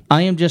 Mm-hmm.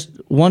 I am just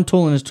one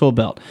tool in his tool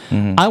belt.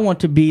 Mm-hmm. I want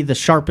to be the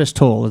sharpest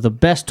tool, or the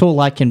best tool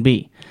I can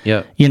be.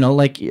 Yeah.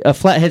 Like a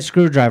flathead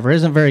screwdriver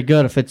isn't very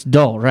good if it's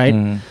dull, right?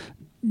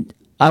 Mm-hmm.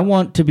 I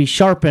want to be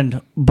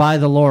sharpened by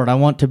the Lord. I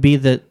want to be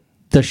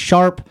the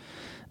sharp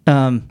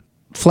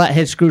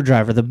flathead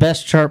screwdriver, the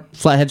best sharp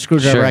flathead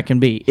screwdriver I can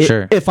be,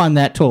 if I'm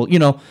that tool,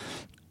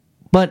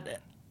 But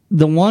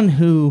the one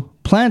who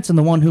plants and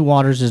the one who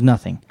waters is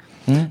nothing.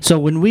 Mm-hmm. So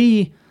when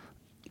we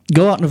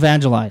go out and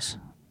evangelize,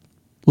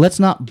 let's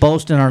not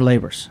boast in our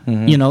labors.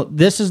 Mm-hmm.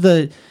 This is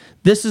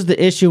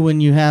the issue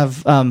when you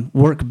have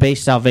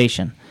work-based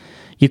salvation.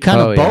 You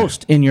kind of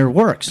boast in your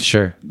works.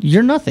 Sure.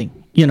 You're nothing,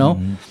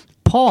 Mm-hmm.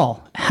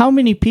 Paul, how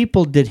many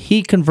people did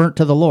he convert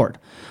to the Lord?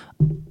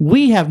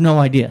 We have no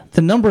idea.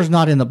 The number's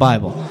not in the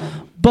Bible.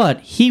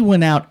 But he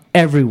went out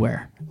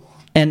everywhere.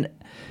 And,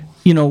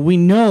 we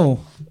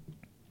know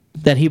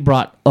that he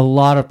brought a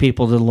lot of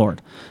people to the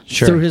Lord.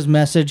 Sure. Through his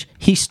message,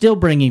 he's still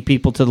bringing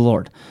people to the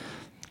Lord.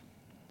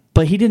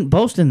 But he didn't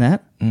boast in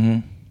that.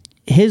 Mm-hmm.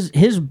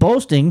 His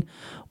boasting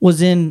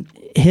was in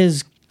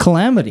his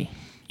calamity.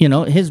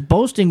 His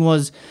boasting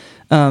was...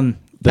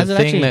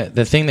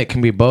 The thing that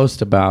can be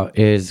boasted about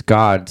is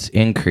God's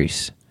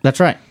increase.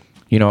 That's right.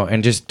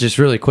 And just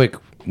really quick,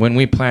 when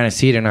we plant a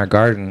seed in our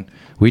garden,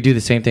 we do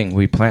the same thing.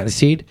 We plant the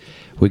seed,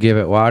 we give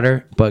it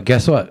water, but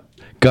guess what?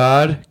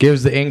 God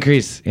gives the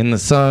increase in the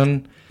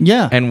sun.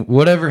 Yeah. And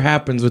whatever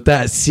happens with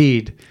that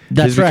seed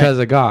is because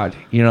of God.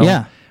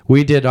 Yeah.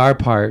 We did our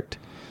part,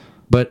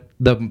 but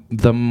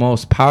the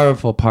most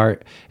powerful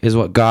part is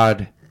what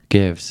God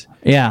gives.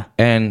 Yeah.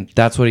 And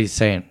that's what he's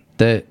saying.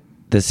 The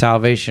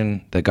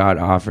salvation that God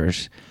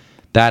offers,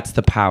 that's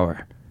the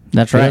power.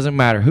 That's right. It doesn't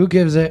matter who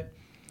gives it,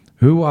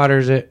 who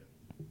waters it,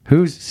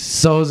 who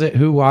sows it,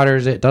 who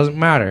waters it, doesn't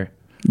matter.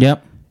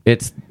 Yep.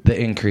 It's the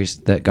increase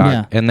that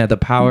God, and that the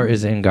power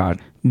is in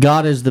God.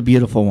 God is the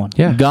beautiful one.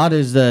 Yeah. God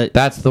is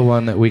that's the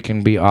one that we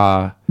can be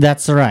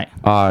That's right.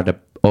 awed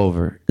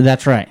over.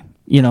 That's right.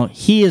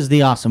 He is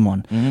the awesome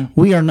one. Mm-hmm.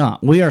 We are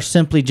not. We are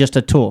simply just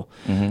a tool.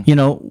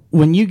 Mm-hmm.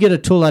 When you get a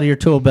tool out of your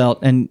tool belt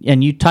and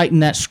you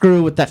tighten that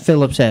screw with that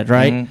Phillips head,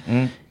 right?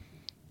 Mm-hmm.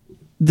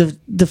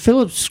 The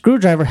Phillips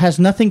screwdriver has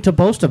nothing to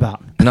boast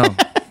about. No.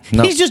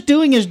 He's just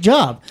doing his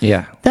job.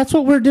 Yeah. That's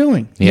what we're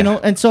doing. Yeah.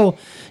 And so,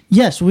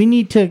 yes, we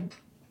need to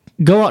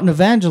go out and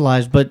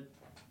evangelize, but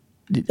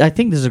I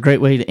think this is a great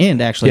way to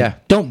end, actually. Yeah.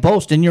 Don't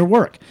boast in your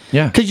work.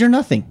 Yeah. Because you're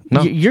nothing.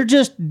 No. You're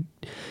just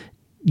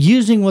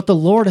using what the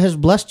Lord has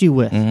blessed you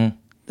with. Mm-hmm.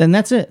 And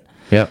that's it.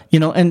 Yeah.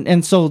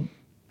 And so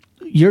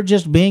you're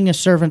just being a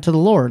servant to the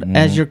Lord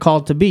as you're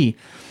called to be,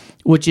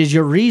 which is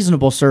your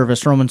reasonable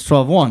service, Romans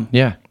 12:1.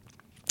 Yeah.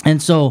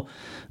 And so,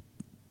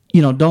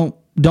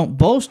 don't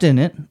boast in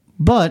it,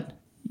 but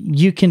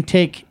you can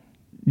take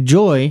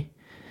joy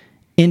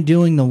in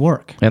doing the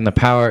work. And the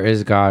power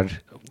is God,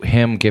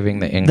 him giving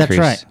the increase. That's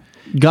right.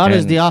 God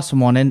is the awesome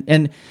one.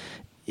 And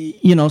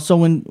so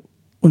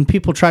when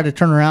people try to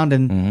turn around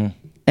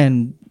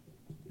and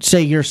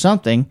say you're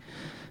something,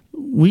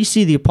 we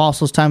see the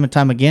apostles time and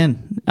time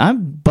again.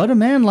 I'm but a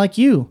man like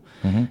you.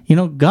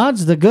 Mm-hmm.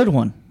 God's the good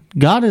one.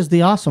 God is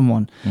the awesome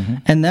one. Mm-hmm.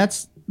 And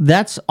that's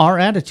our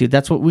attitude.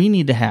 That's what we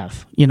need to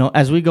have.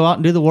 As we go out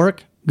and do the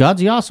work, God's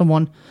the awesome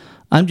one.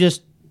 I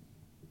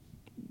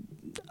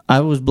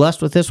was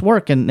blessed with this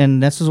work,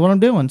 and this is what I'm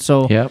doing.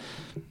 So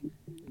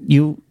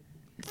you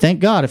thank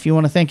God if you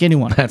want to thank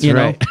anyone. That's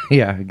right.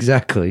 Yeah,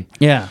 exactly.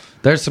 Yeah.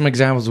 There's some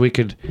examples we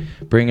could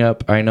bring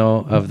up, I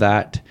know, of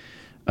that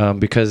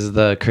because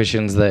the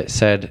Christians that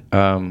said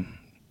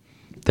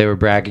they were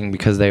bragging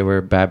because they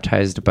were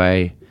baptized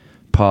by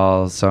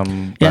Paul.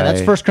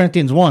 That's 1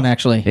 Corinthians 1,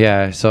 actually.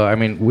 Yeah, so, I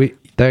mean, we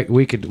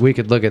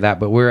could look at that,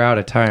 but we're out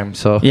of time.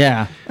 So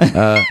yeah.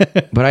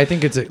 But I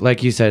think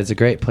like you said, it's a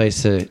great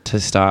place to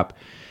stop.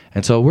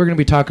 And so we're going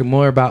to be talking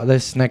more about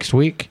this next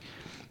week.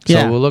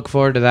 So we'll look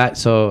forward to that.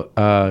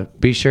 So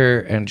be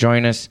sure and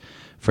join us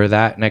for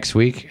that next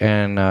week.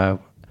 And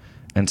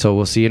so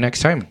we'll see you next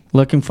time.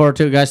 Looking forward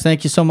to it, guys.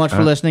 Thank you so much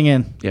for listening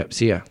in. Yep.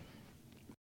 See ya.